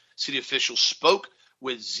California. City officials spoke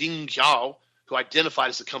with Xing Jiao, who identified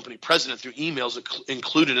as the company president through emails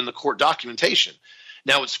included in the court documentation.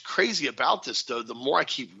 Now, what's crazy about this, though, the more I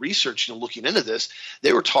keep researching and looking into this,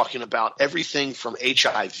 they were talking about everything from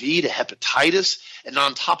HIV to hepatitis. And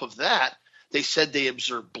on top of that, they said they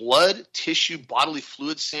observed blood, tissue, bodily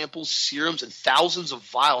fluid samples, serums, and thousands of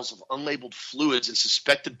vials of unlabeled fluids and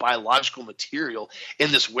suspected biological material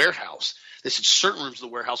in this warehouse. They said certain rooms of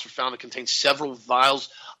the warehouse were found to contain several vials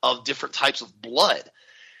of different types of blood.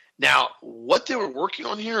 Now, what they were working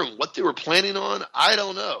on here and what they were planning on, I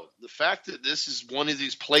don't know. The fact that this is one of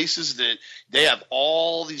these places that they have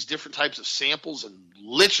all these different types of samples and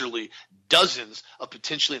literally dozens of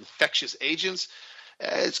potentially infectious agents,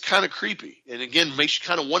 it's kind of creepy. And again, makes you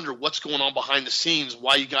kind of wonder what's going on behind the scenes,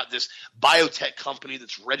 why you got this biotech company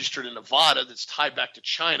that's registered in Nevada that's tied back to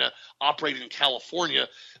China, operating in California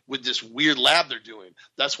with this weird lab they're doing.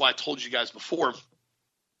 That's why I told you guys before,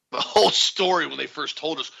 the whole story when they first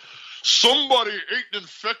told us, somebody ate an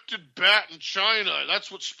infected bat in China.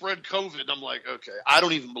 That's what spread COVID. And I'm like, okay, I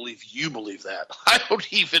don't even believe you believe that. I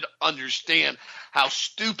don't even understand how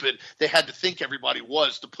stupid they had to think everybody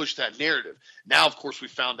was to push that narrative. Now, of course, we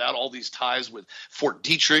found out all these ties with Fort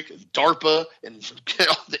Detrick and DARPA and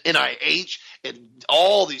the NIH and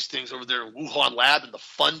all these things over there in Wuhan lab and the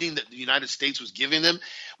funding that the United States was giving them.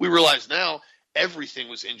 We realize now everything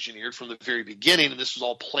was engineered from the very beginning, and this was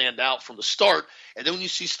all planned out from the start. And then when you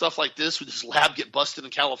see stuff like this with this lab get busted in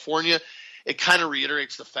California, it kind of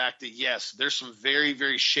reiterates the fact that, yes, there's some very,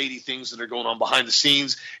 very shady things that are going on behind the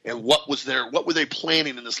scenes. And what were they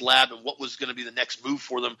planning in this lab, and what was going to be the next move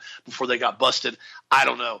for them before they got busted? I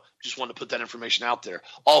don't know. Just wanted to put that information out there.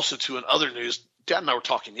 Also, too, in other news, Dad and I were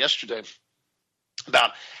talking yesterday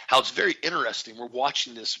about how it's very interesting. We're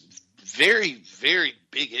watching this very, very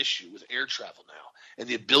big issue with air travel now, and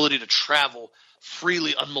the ability to travel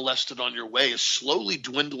freely unmolested on your way is slowly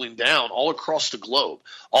dwindling down all across the globe,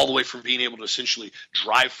 all the way from being able to essentially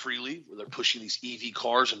drive freely, where they're pushing these EV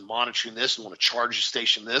cars and monitoring this and want to charge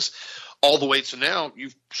station this, all the way to now you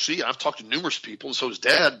see, I've talked to numerous people, and so is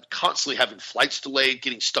Dad, constantly having flights delayed,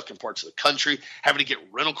 getting stuck in parts of the country, having to get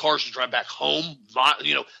rental cars to drive back home,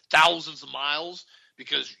 thousands of miles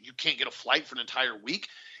because you can't get a flight for an entire week.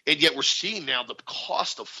 And yet we're seeing now the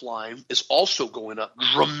cost of flying is also going up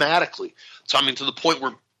dramatically. So, I mean, to the point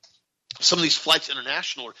where some of these flights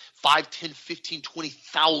international are $5,000, $10,000, $15,000,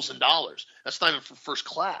 $20,000. That's not even for first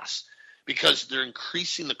class, because they're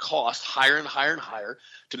increasing the cost higher and higher and higher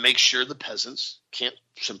to make sure the peasants can't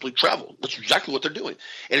simply travel. That's exactly what they're doing.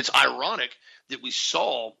 And it's ironic that we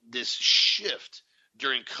saw this shift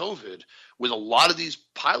during COVID with a lot of these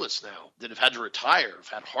pilots now that have had to retire, have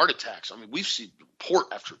had heart attacks. I mean, we've seen report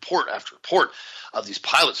after report after report of these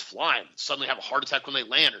pilots flying, suddenly have a heart attack when they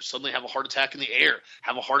land, or suddenly have a heart attack in the air,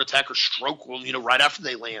 have a heart attack or stroke right after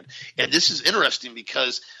they land. And this is interesting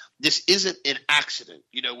because this isn't an accident.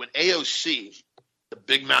 When AOC, the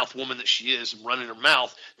big mouth woman that she is and running her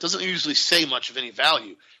mouth, doesn't usually say much of any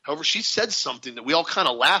value. However, she said something that we all kind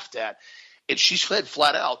of laughed at, and she said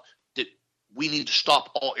flat out that we need to stop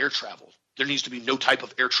all air travel. There needs to be no type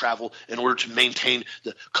of air travel in order to maintain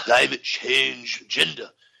the climate change agenda.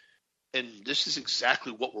 And this is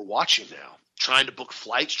exactly what we're watching now. Trying to book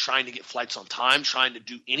flights, trying to get flights on time, trying to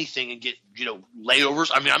do anything and get,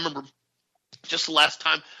 layovers. I mean, I remember just the last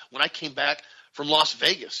time when I came back from Las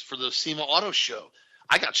Vegas for the SEMA Auto Show,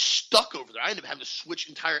 I got stuck over there. I ended up having to switch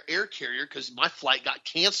entire air carrier because my flight got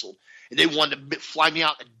canceled. And they wanted to fly me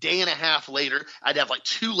out a day and a half later. I'd have like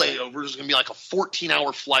 2 layovers. It was going to be like a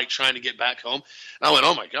 14-hour flight trying to get back home. And I went,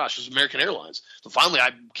 oh, my gosh, this is American Airlines. So finally,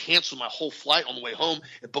 I canceled my whole flight on the way home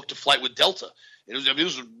and booked a flight with Delta. It was a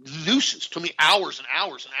nuisance. It took me hours and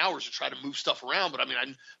hours and hours to try to move stuff around. But, I mean,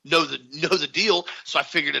 I know the deal, so I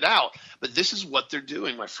figured it out. But this is what they're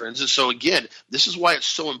doing, my friends. And so, again, this is why it's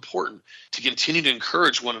so important to continue to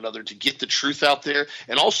encourage one another to get the truth out there,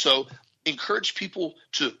 and also encourage people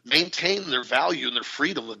to maintain their value and their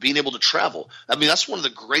freedom of being able to travel. I mean, that's one of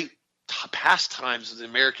the great pastimes of the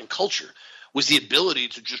American culture, was the ability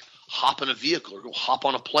to just hop in a vehicle or go hop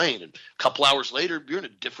on a plane, and a couple hours later you're in a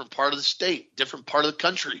different part of the state, different part of the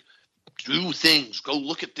country. Do things, go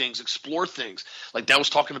look at things, explore things. Like Dad was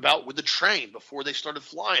talking about with the train before they started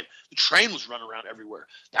flying. The train was running around everywhere.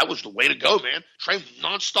 That was the way to go, man. Train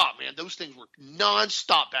nonstop, man. Those things were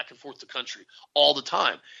nonstop back and forth the country all the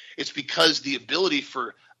time. It's because the ability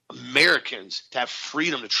for Americans to have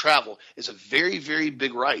freedom to travel is a very, very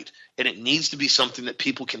big right, and it needs to be something that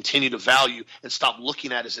people continue to value and stop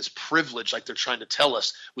looking at as this privilege like they're trying to tell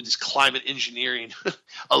us with this climate engineering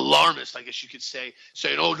alarmist, I guess you could say,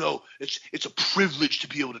 saying, oh, no, it's a privilege to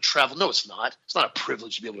be able to travel. No, it's not. It's not a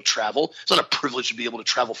privilege to be able to travel. It's not a privilege to be able to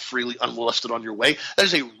travel freely unmolested on your way. That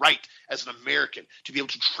is a right as an American to be able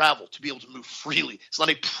to travel, to be able to move freely. It's not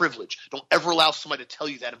a privilege. Don't ever allow somebody to tell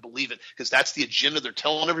you that and believe it, because that's the agenda they're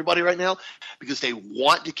telling everybody right now, because they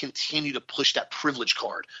want to continue to push that privilege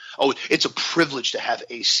card. Oh, it's a privilege to have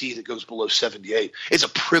AC that goes below 78. It's a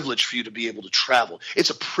privilege for you to be able to travel. It's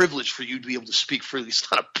a privilege for you to be able to speak freely.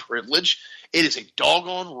 It's not a privilege. It is a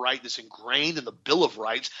doggone right that's ingrained in the Bill of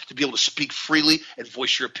Rights to be able to speak freely and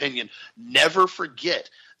voice your opinion. Never forget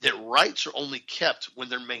that rights are only kept when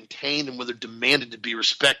they're maintained and when they're demanded to be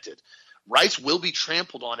respected. Rights will be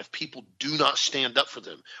trampled on if people do not stand up for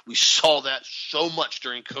them. We saw that so much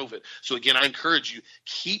during COVID. So again, I encourage you,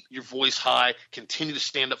 keep your voice high, continue to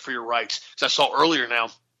stand up for your rights. As I saw earlier now,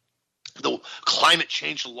 the climate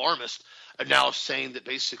change alarmists are now saying that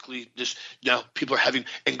basically just now people are having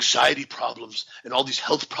anxiety problems and all these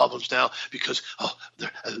health problems now because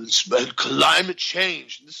climate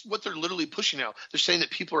change. This is what they're literally pushing out. They're saying that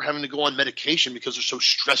people are having to go on medication because they're so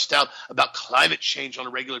stressed out about climate change on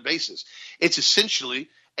a regular basis. It's essentially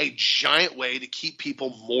a giant way to keep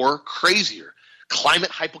people more crazier. Climate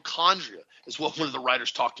hypochondria is what one of the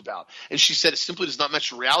writers talked about. And she said it simply does not match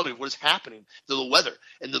the reality of what is happening to the weather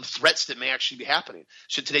and the threats that may actually be happening.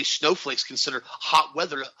 So today's snowflakes consider hot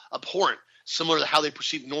weather abhorrent, similar to how they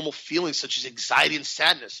perceive normal feelings such as anxiety and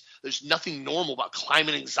sadness. There's nothing normal about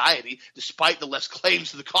climate anxiety, despite the less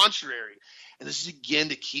claims to the contrary. And this is, again,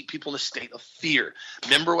 to keep people in a state of fear.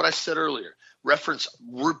 Remember what I said earlier. Reference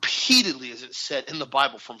repeatedly, as it said in the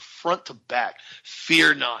Bible, from front to back,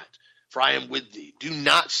 fear not, for I am with thee. Do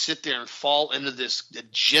not sit there and fall into this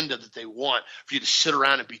agenda that they want for you to sit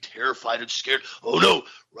around and be terrified and scared. Oh, no,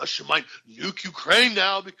 Russia might nuke Ukraine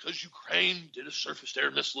now because Ukraine did a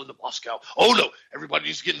surface-to-air missile into Moscow. Oh, no, everybody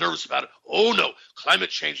needs to get nervous about it. Oh, no, climate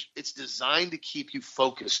change. It's designed to keep you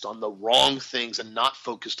focused on the wrong things and not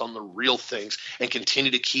focused on the real things and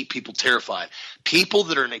continue to keep people terrified. People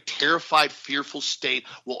that are in a terrified, fearful state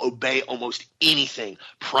will obey almost anything.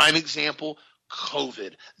 Prime example,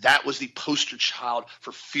 COVID. That was the poster child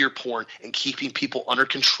for fear porn and keeping people under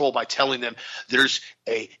control by telling them there's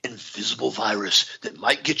a invisible virus that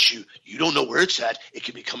might get you. You don't know where it's at. It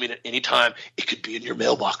could be coming at any time. It could be in your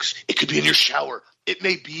mailbox. It could be in your shower. It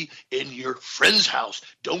may be in your friend's house.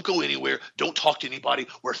 Don't go anywhere. Don't talk to anybody.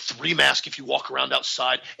 Wear 3 masks if you walk around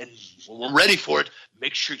outside. And when we're ready for it,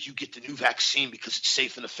 make sure you get the new vaccine because it's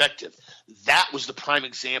safe and effective. That was the prime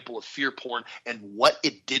example of fear porn and what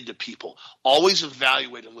it did to people. Always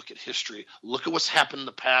evaluate and look at history. Look at what's happened in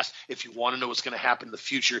the past if you want to know what's going to happen in the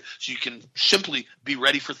future so you can simply be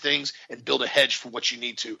ready for things and build a hedge for what you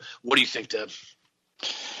need to. What do you think, Deb?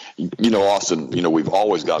 Austin, we've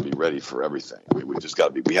always got to be ready for everything. We just got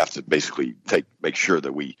to be, we have to basically make sure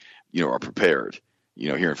that we, are prepared.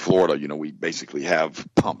 Here in Florida, we basically have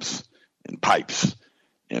pumps and pipes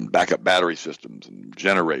and backup battery systems and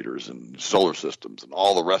generators and solar systems and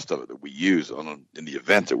all the rest of it that we use in the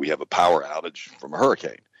event that we have a power outage from a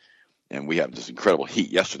hurricane. And we have this incredible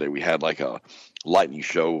heat. Yesterday we had like a lightning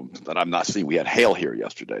show that I've not seen. We had hail here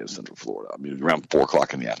yesterday in Central Florida. I mean, it was around 4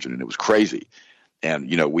 o'clock in the afternoon. It was crazy. And,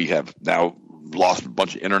 we have now lost a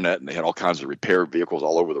bunch of internet, and they had all kinds of repair vehicles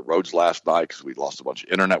all over the roads last night because we lost a bunch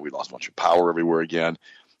of internet. We lost a bunch of power everywhere again.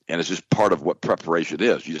 And it's just part of what preparation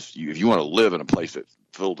is. If you want to live in a place that's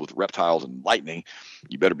filled with reptiles and lightning,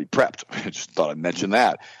 you better be prepped. I just thought I'd mention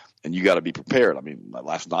that. And you got to be prepared. I mean,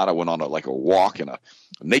 last night I went on a walk in a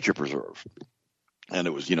nature preserve. And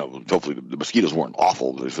it was, hopefully the mosquitoes weren't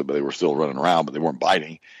awful. They were still running around, but they weren't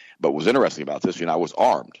biting. But what was interesting about this, I was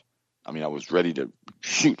armed. I mean, I was ready to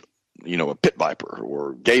shoot, a pit viper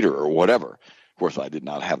or gator or whatever. Of course, I did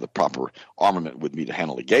not have the proper armament with me to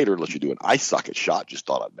handle a gator unless you do an eye socket shot. Just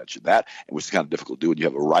thought I'd mention that. It was kind of difficult to do when you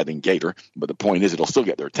have a writhing gator. But the point is, it'll still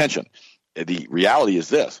get their attention. The reality is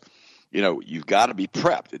this. You've got to be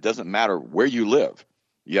prepped. It doesn't matter where you live.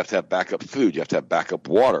 You have to have backup food. You have to have backup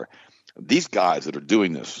water. These guys that are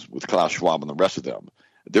doing this with Klaus Schwab and the rest of them,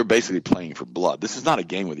 they're basically playing for blood. This is not a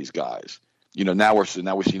game with these guys. Now we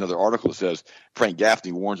see another article that says Frank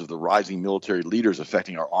Gaffney warns of the rising military leaders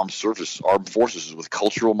affecting our armed forces with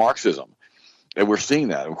cultural Marxism. And we're seeing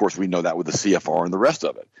that. And of course, we know that with the CFR and the rest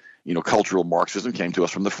of it. Cultural Marxism came to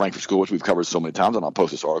us from the Frankfurt School, which we've covered so many times, and I'll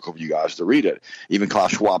post this article for you guys to read it. Even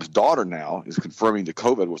Klaus Schwab's daughter now is confirming that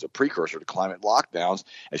COVID was a precursor to climate lockdowns,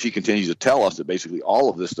 as she continues to tell us that basically all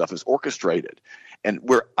of this stuff is orchestrated. And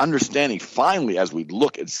we're understanding finally as we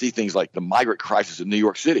look and see things like the migrant crisis in New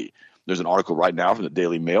York City. There's an article right now from the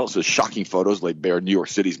Daily Mail. It says shocking photos lay bare New York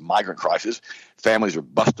City's migrant crisis. Families are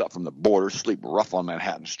bussed up from the border, sleep rough on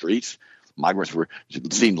Manhattan streets. Migrants were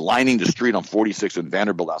seen lining the street on 46th and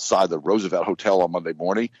Vanderbilt outside the Roosevelt Hotel on Monday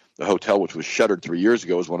morning. The hotel, which was shuttered 3 years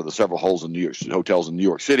ago, is one of the several hotels in New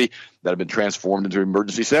York City that have been transformed into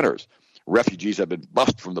emergency centers. Refugees have been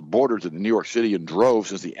bussed from the border to New York City in droves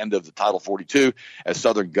since the end of the Title 42 as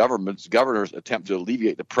Southern governors attempt to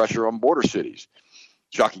alleviate the pressure on border cities.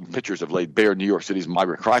 Shocking pictures have laid bare New York City's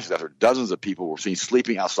migrant crisis after dozens of people were seen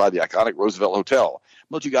sleeping outside the iconic Roosevelt Hotel.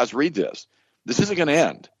 Let you guys read this. This isn't going to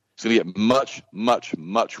end. It's going to get much, much,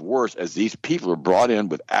 much worse as these people are brought in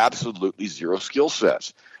with absolutely zero skill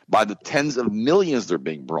sets. By the tens of millions they're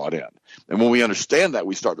being brought in. And when we understand that,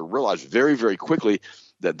 we start to realize very, very quickly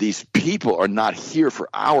that these people are not here for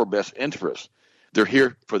our best interests. They're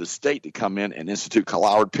here for the state to come in and institute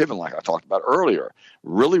Clot Piven, like I talked about earlier.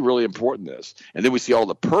 Really, really important this. And then we see all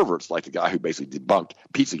the perverts, like the guy who basically debunked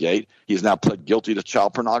Pizzagate. He has now pled guilty to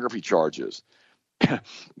child pornography charges.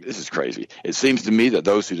 This is crazy. It seems to me that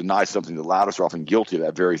those who deny something the loudest are often guilty of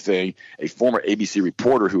that very thing. A former ABC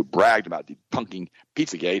reporter who bragged about debunking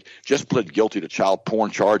Pizzagate just pled guilty to child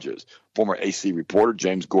porn charges. Former AC reporter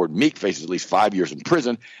James Gordon Meek faces at least 5 years in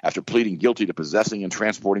prison after pleading guilty to possessing and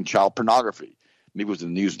transporting child pornography. Meek was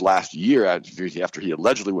in the news last year after he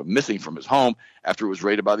allegedly went missing from his home after it was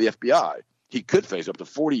raided by the FBI. He could face up to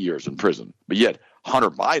 40 years in prison. But yet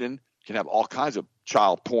Hunter Biden can have all kinds of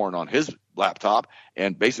child porn on his laptop,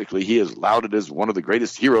 and basically he is lauded as one of the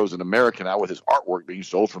greatest heroes in America now with his artwork being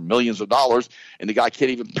sold for millions of dollars, and the guy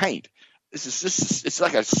can't even paint. It's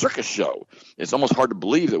like a circus show. It's almost hard to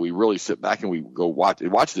believe that we really sit back and we go watch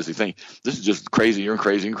this and think this is just crazier and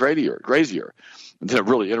crazier and crazier. And then a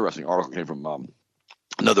really interesting article came from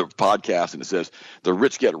another podcast, and it says the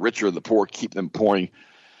rich get richer and the poor keep them pouring.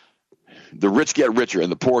 The rich get richer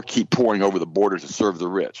and the poor keep pouring over the border to serve the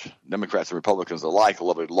rich. Democrats and Republicans alike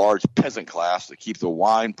love a large peasant class to keep the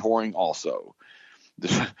wine pouring also.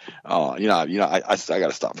 I got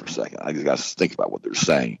to stop for a second. I got to think about what they're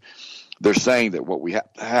saying. They're saying that what we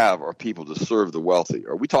have to have are people to serve the wealthy.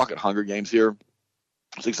 Are we talking Hunger Games here?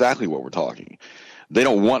 That's exactly what we're talking. They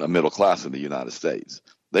don't want a middle class in the United States.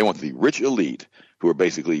 They want the rich elite who are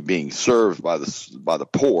basically being served by the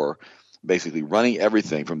poor, basically running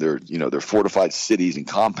everything from their fortified cities and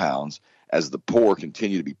compounds as the poor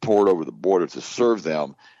continue to be poured over the border to serve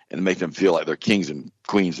them and make them feel like they're kings and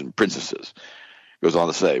queens and princesses. Goes on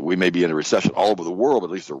to say, we may be in a recession all over the world, but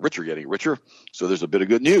at least the rich are getting richer. So there's a bit of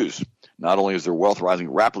good news. Not only is their wealth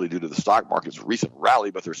rising rapidly due to the stock market's recent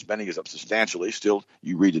rally, but their spending is up substantially. Still,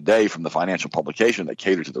 you read today from the financial publication that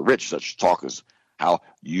cater to the rich, such talk as how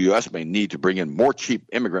the U.S. may need to bring in more cheap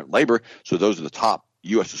immigrant labor so those at the top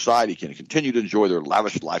U.S. society can continue to enjoy their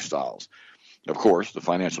lavish lifestyles. Of course, the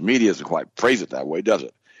financial media doesn't quite phrase it that way, does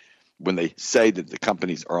it? When they say that the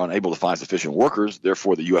companies are unable to find sufficient workers,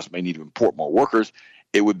 therefore the U.S. may need to import more workers,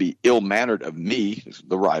 it would be ill-mannered of me,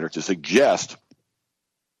 the writer, to suggest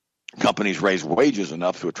companies raise wages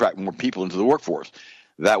enough to attract more people into the workforce.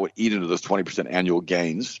 That would eat into those 20% annual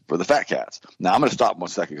gains for the fat cats. Now, I'm going to stop 1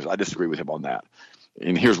 second because I disagree with him on that.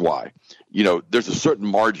 And here's why. There's a certain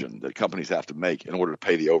margin that companies have to make in order to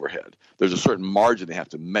pay the overhead. There's a certain margin they have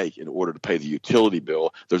to make in order to pay the utility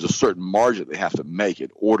bill. There's a certain margin they have to make in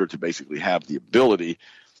order to basically have the ability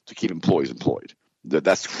to keep employees employed.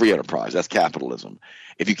 That's free enterprise. That's capitalism.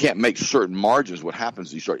 If you can't make certain margins, what happens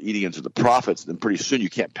is you start eating into the profits, then pretty soon you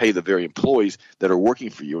can't pay the very employees that are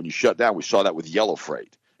working for you, and you shut down. We saw that with yellow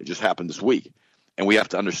freight. It just happened this week. And we have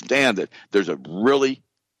to understand that there's a really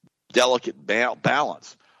delicate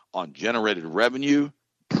balance on generated revenue,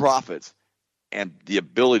 profits, and the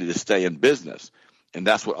ability to stay in business. And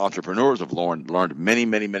that's what entrepreneurs have learned many,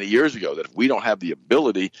 many, many years ago, that if we don't have the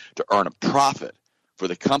ability to earn a profit for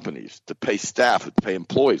the companies, to pay staff, to pay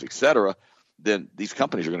employees, et cetera, then these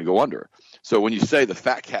companies are going to go under. So when you say the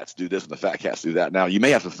fat cats do this and the fat cats do that, now you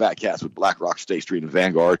may have some fat cats with BlackRock, State Street, and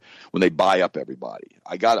Vanguard when they buy up everybody.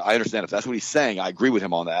 I understand if that's what he's saying. I agree with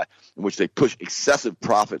him on that, in which they push excessive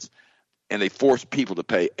profits and they force people to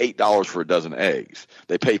pay $8 for a dozen eggs.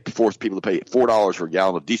 They force people to pay $4 for a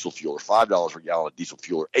gallon of diesel fuel, or $5 for a gallon of diesel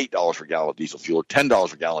fuel, or $8 for a gallon of diesel fuel, or $10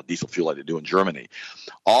 for a gallon of diesel fuel, like they do in Germany.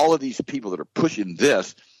 All of these people that are pushing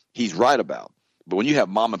this, he's right about. But when you have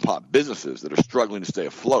mom and pop businesses that are struggling to stay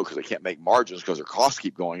afloat because they can't make margins because their costs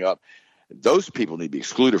keep going up, those people need to be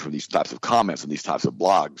excluded from these types of comments and these types of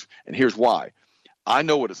blogs. And here's why. I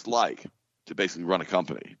know what it's like to basically run a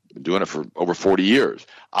company. I've been doing it for over 40 years.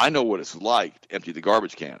 I know what it's like to empty the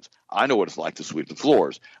garbage cans. I know what it's like to sweep the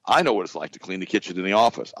floors. I know what it's like to clean the kitchen in the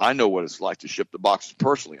office. I know what it's like to ship the boxes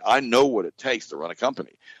personally. I know what it takes to run a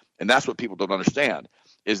company. And that's what people don't understand,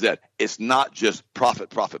 is that it's not just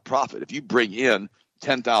profit, profit, profit. If you bring in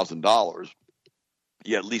 $10,000,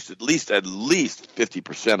 yeah, at least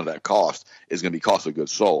 50% of that cost is going to be cost of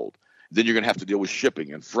goods sold. Then you're going to have to deal with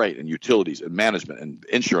shipping and freight and utilities and management and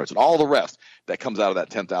insurance and all the rest that comes out of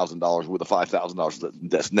that $10,000 with the $5,000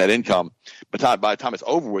 that's net income. But by the time it's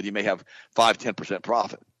over with, you may have 5-10%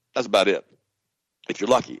 profit. That's about it, if you're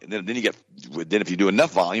lucky. And then if you do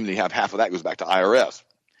enough volume, then you have half of that goes back to IRS.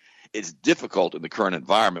 It's difficult in the current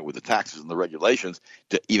environment with the taxes and the regulations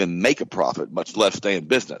to even make a profit, much less stay in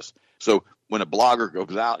business. So when a blogger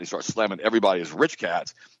goes out and he starts slamming everybody as rich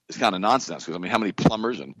cats, it's kind of nonsense. Because I mean, how many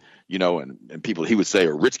plumbers and people he would say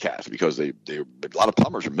are rich cats, because a lot of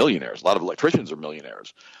plumbers are millionaires, a lot of electricians are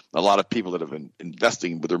millionaires, a lot of people that have been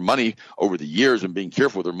investing with their money over the years and being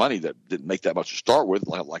careful with their money that didn't make that much to start with,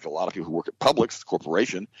 like a lot of people who work at Publix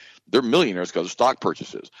Corporation, they're millionaires because of stock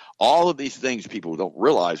purchases. All of these things people don't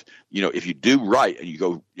realize. If you do right and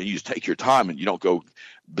you just take your time and you don't go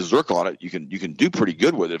berserk on it, you can do pretty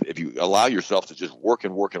good with it if you allow yourself to just work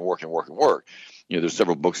and work and work and work and work. There's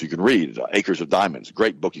several books you can read. Acres of Diamonds,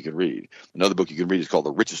 great book you can read. Another book you can read is called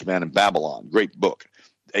The Richest Man in Babylon, great book.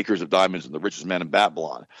 Acres of Diamonds and The Richest Man in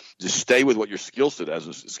Babylon. Just stay with what your skill set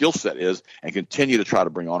is and continue to try to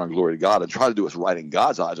bring honor and glory to God and try to do what's right in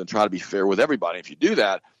God's eyes and try to be fair with everybody. If you do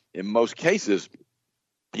that, in most cases,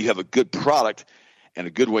 you have a good product and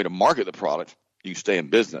a good way to market the product. You stay in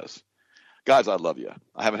business. Guys, I love you.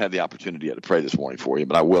 I haven't had the opportunity yet to pray this morning for you,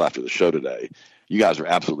 but I will after the show today. You guys are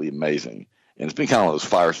absolutely amazing. And it's been kind of one of those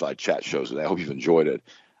fireside chat shows today. I hope you've enjoyed it.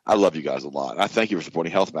 I love you guys a lot. And I thank you for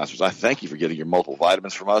supporting Health Masters. I thank you for getting your multiple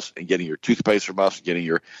vitamins from us and getting your toothpaste from us, getting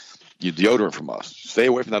your deodorant from us. Stay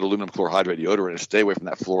away from that aluminum chlorohydrate deodorant and stay away from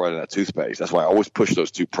that fluoride in that toothpaste. That's why I always push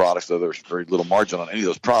those two products, though there's very little margin on any of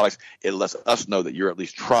those products. It lets us know that you're at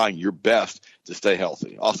least trying your best to stay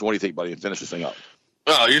healthy. Austin, what do you think, buddy? And finish this thing up.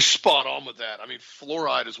 Oh, you're spot on with that. I mean,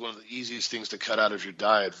 fluoride is one of the easiest things to cut out of your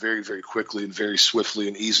diet very, very quickly and very swiftly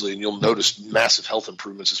and easily, and you'll notice massive health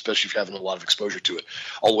improvements, especially if you're having a lot of exposure to it,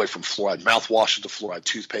 all the way from fluoride mouthwashes to fluoride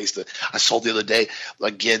toothpaste. That I saw the other day,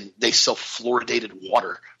 again, they sell fluoridated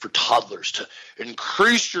water for toddlers to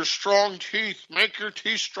increase your strong teeth, make your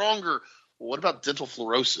teeth stronger. Well, what about dental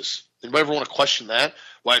fluorosis? Anybody ever want to question that?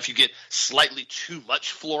 Why, if you get slightly too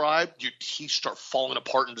much fluoride, your teeth start falling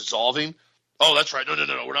apart and dissolving? Oh, that's right. No.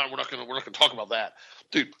 We're not going to talk about that,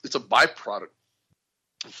 dude. It's a byproduct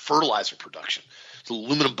of fertilizer production. It's an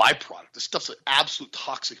aluminum byproduct. This stuff's an absolute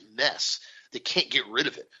toxic mess. They can't get rid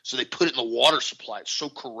of it, so they put it in the water supply. It's so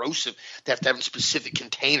corrosive they have to have it in specific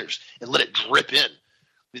containers and let it drip in.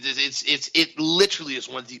 It literally is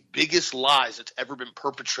one of the biggest lies that's ever been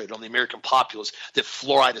perpetrated on the American populace, that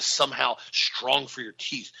fluoride is somehow strong for your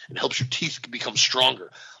teeth and helps your teeth become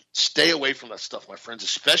stronger. Stay away from that stuff, my friends,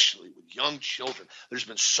 especially with young children. There's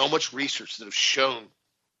been so much research that have shown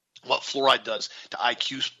what fluoride does to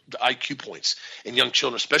IQ points in young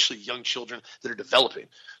children, especially young children that are developing.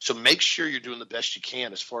 So make sure you're doing the best you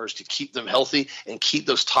can as far as to keep them healthy and keep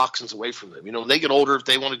those toxins away from them. When they get older, if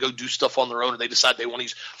they want to go do stuff on their own and they decide they want to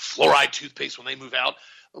use fluoride toothpaste when they move out,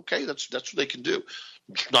 okay, that's what they can do.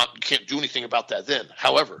 You can't do anything about that then.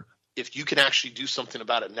 However, if you can actually do something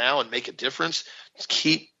about it now and make a difference,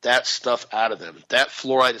 keep that stuff out of them. That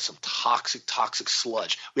fluoride is some toxic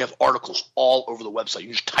sludge. We have articles all over the website.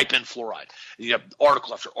 You just type in fluoride, and you have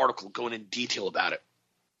article after article going in detail about it.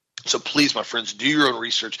 So please, my friends, do your own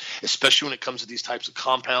research, especially when it comes to these types of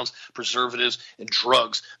compounds, preservatives, and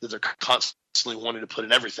drugs that they're constantly wanting to put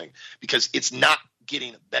in everything, because it's not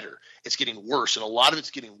getting better. It's getting worse. And a lot of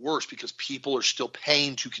it's getting worse because people are still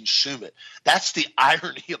paying to consume it. That's the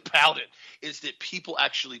irony about it, is that people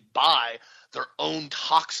actually buy their own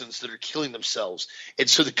toxins that are killing themselves. And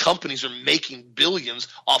so the companies are making billions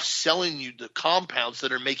off selling you the compounds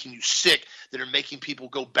that are making you sick, that are making people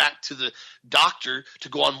go back to the doctor to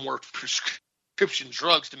go on more prescription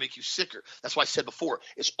drugs to make you sicker. That's why I said before,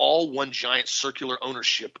 it's all one giant circular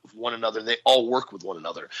ownership of one another, and they all work with one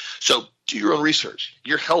another. So do your own research.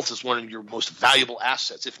 Your health is one of your most valuable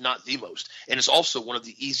assets, if not the most. And it's also one of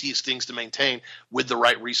the easiest things to maintain with the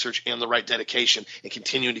right research and the right dedication, and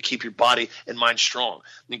continuing to keep your body and mind strong.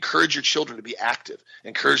 And encourage your children to be active.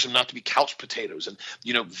 Encourage them not to be couch potatoes and,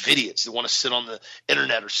 idiots that want to sit on the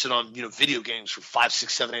internet or sit on, video games for 5,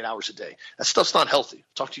 6, 7, 8 hours a day. That stuff's not healthy.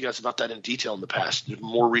 I'll talk to you guys about that in detail in the past. There's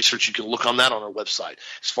more research. You can look on that on our website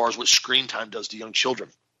as far as what screen time does to young children.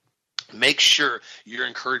 Make sure you're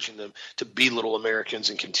encouraging them to be little Americans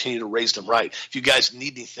and continue to raise them right. If you guys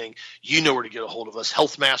need anything, you know where to get a hold of us,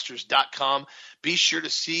 healthmasters.com. Be sure to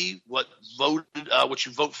see what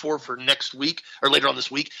you vote for next week or later on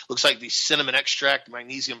this week. Looks like the cinnamon extract,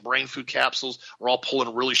 magnesium brain food capsules are all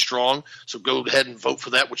pulling really strong. So go ahead and vote for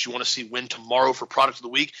that, what you want to see win tomorrow for product of the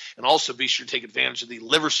week. And also be sure to take advantage of the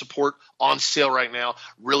liver support on sale right now.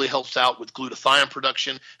 Really helps out with glutathione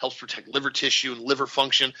production, helps protect liver tissue and liver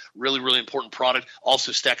function. Really, really important product.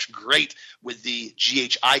 Also stacks great with the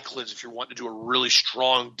GHI cleanse if you're wanting to do a really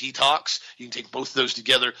strong detox. You can take both of those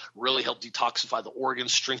together, really help detoxify the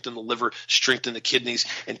organs, strengthen the liver, strengthen the kidneys,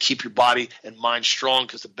 and keep your body and mind strong,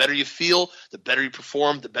 because the better you feel, the better you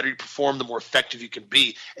perform. The better you perform, the more effective you can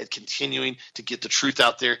be at continuing to get the truth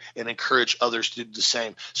out there and encourage others to do the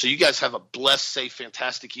same. So you guys have a blessed, safe,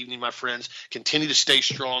 fantastic evening, my friends. Continue to stay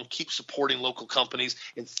strong. Keep supporting local companies.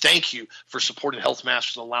 And thank you for supporting Health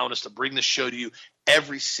Masters and allowing us to bring this show to you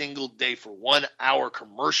every single day for 1 hour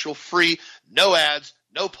commercial free, no ads,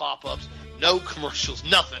 no pop-ups, no commercials,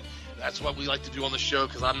 nothing. That's what we like to do on the show,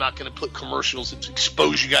 because I'm not going to put commercials and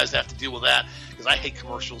expose you guys to have to deal with that, because I hate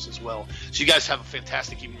commercials as well. So you guys have a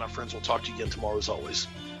fantastic evening, my friends. We'll talk to you again tomorrow as always.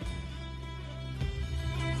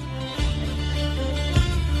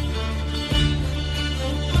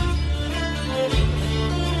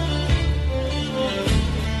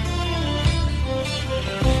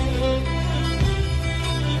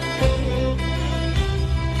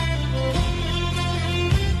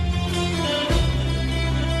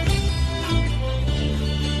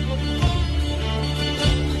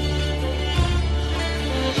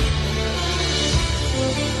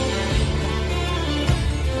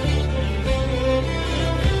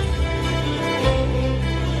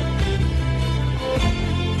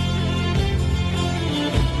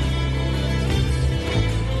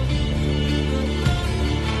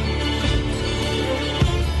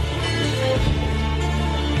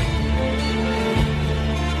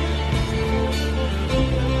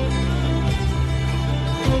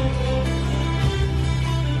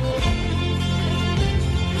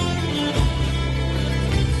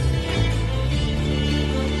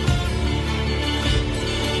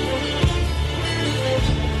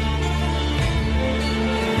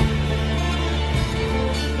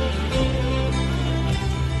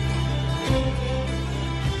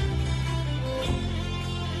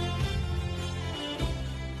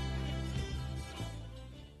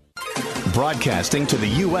 Broadcasting to the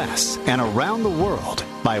U.S. and around the world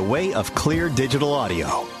by way of clear digital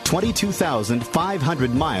audio,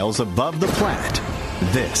 22,500 miles above the planet.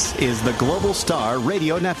 This is the Global Star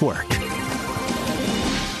Radio Network.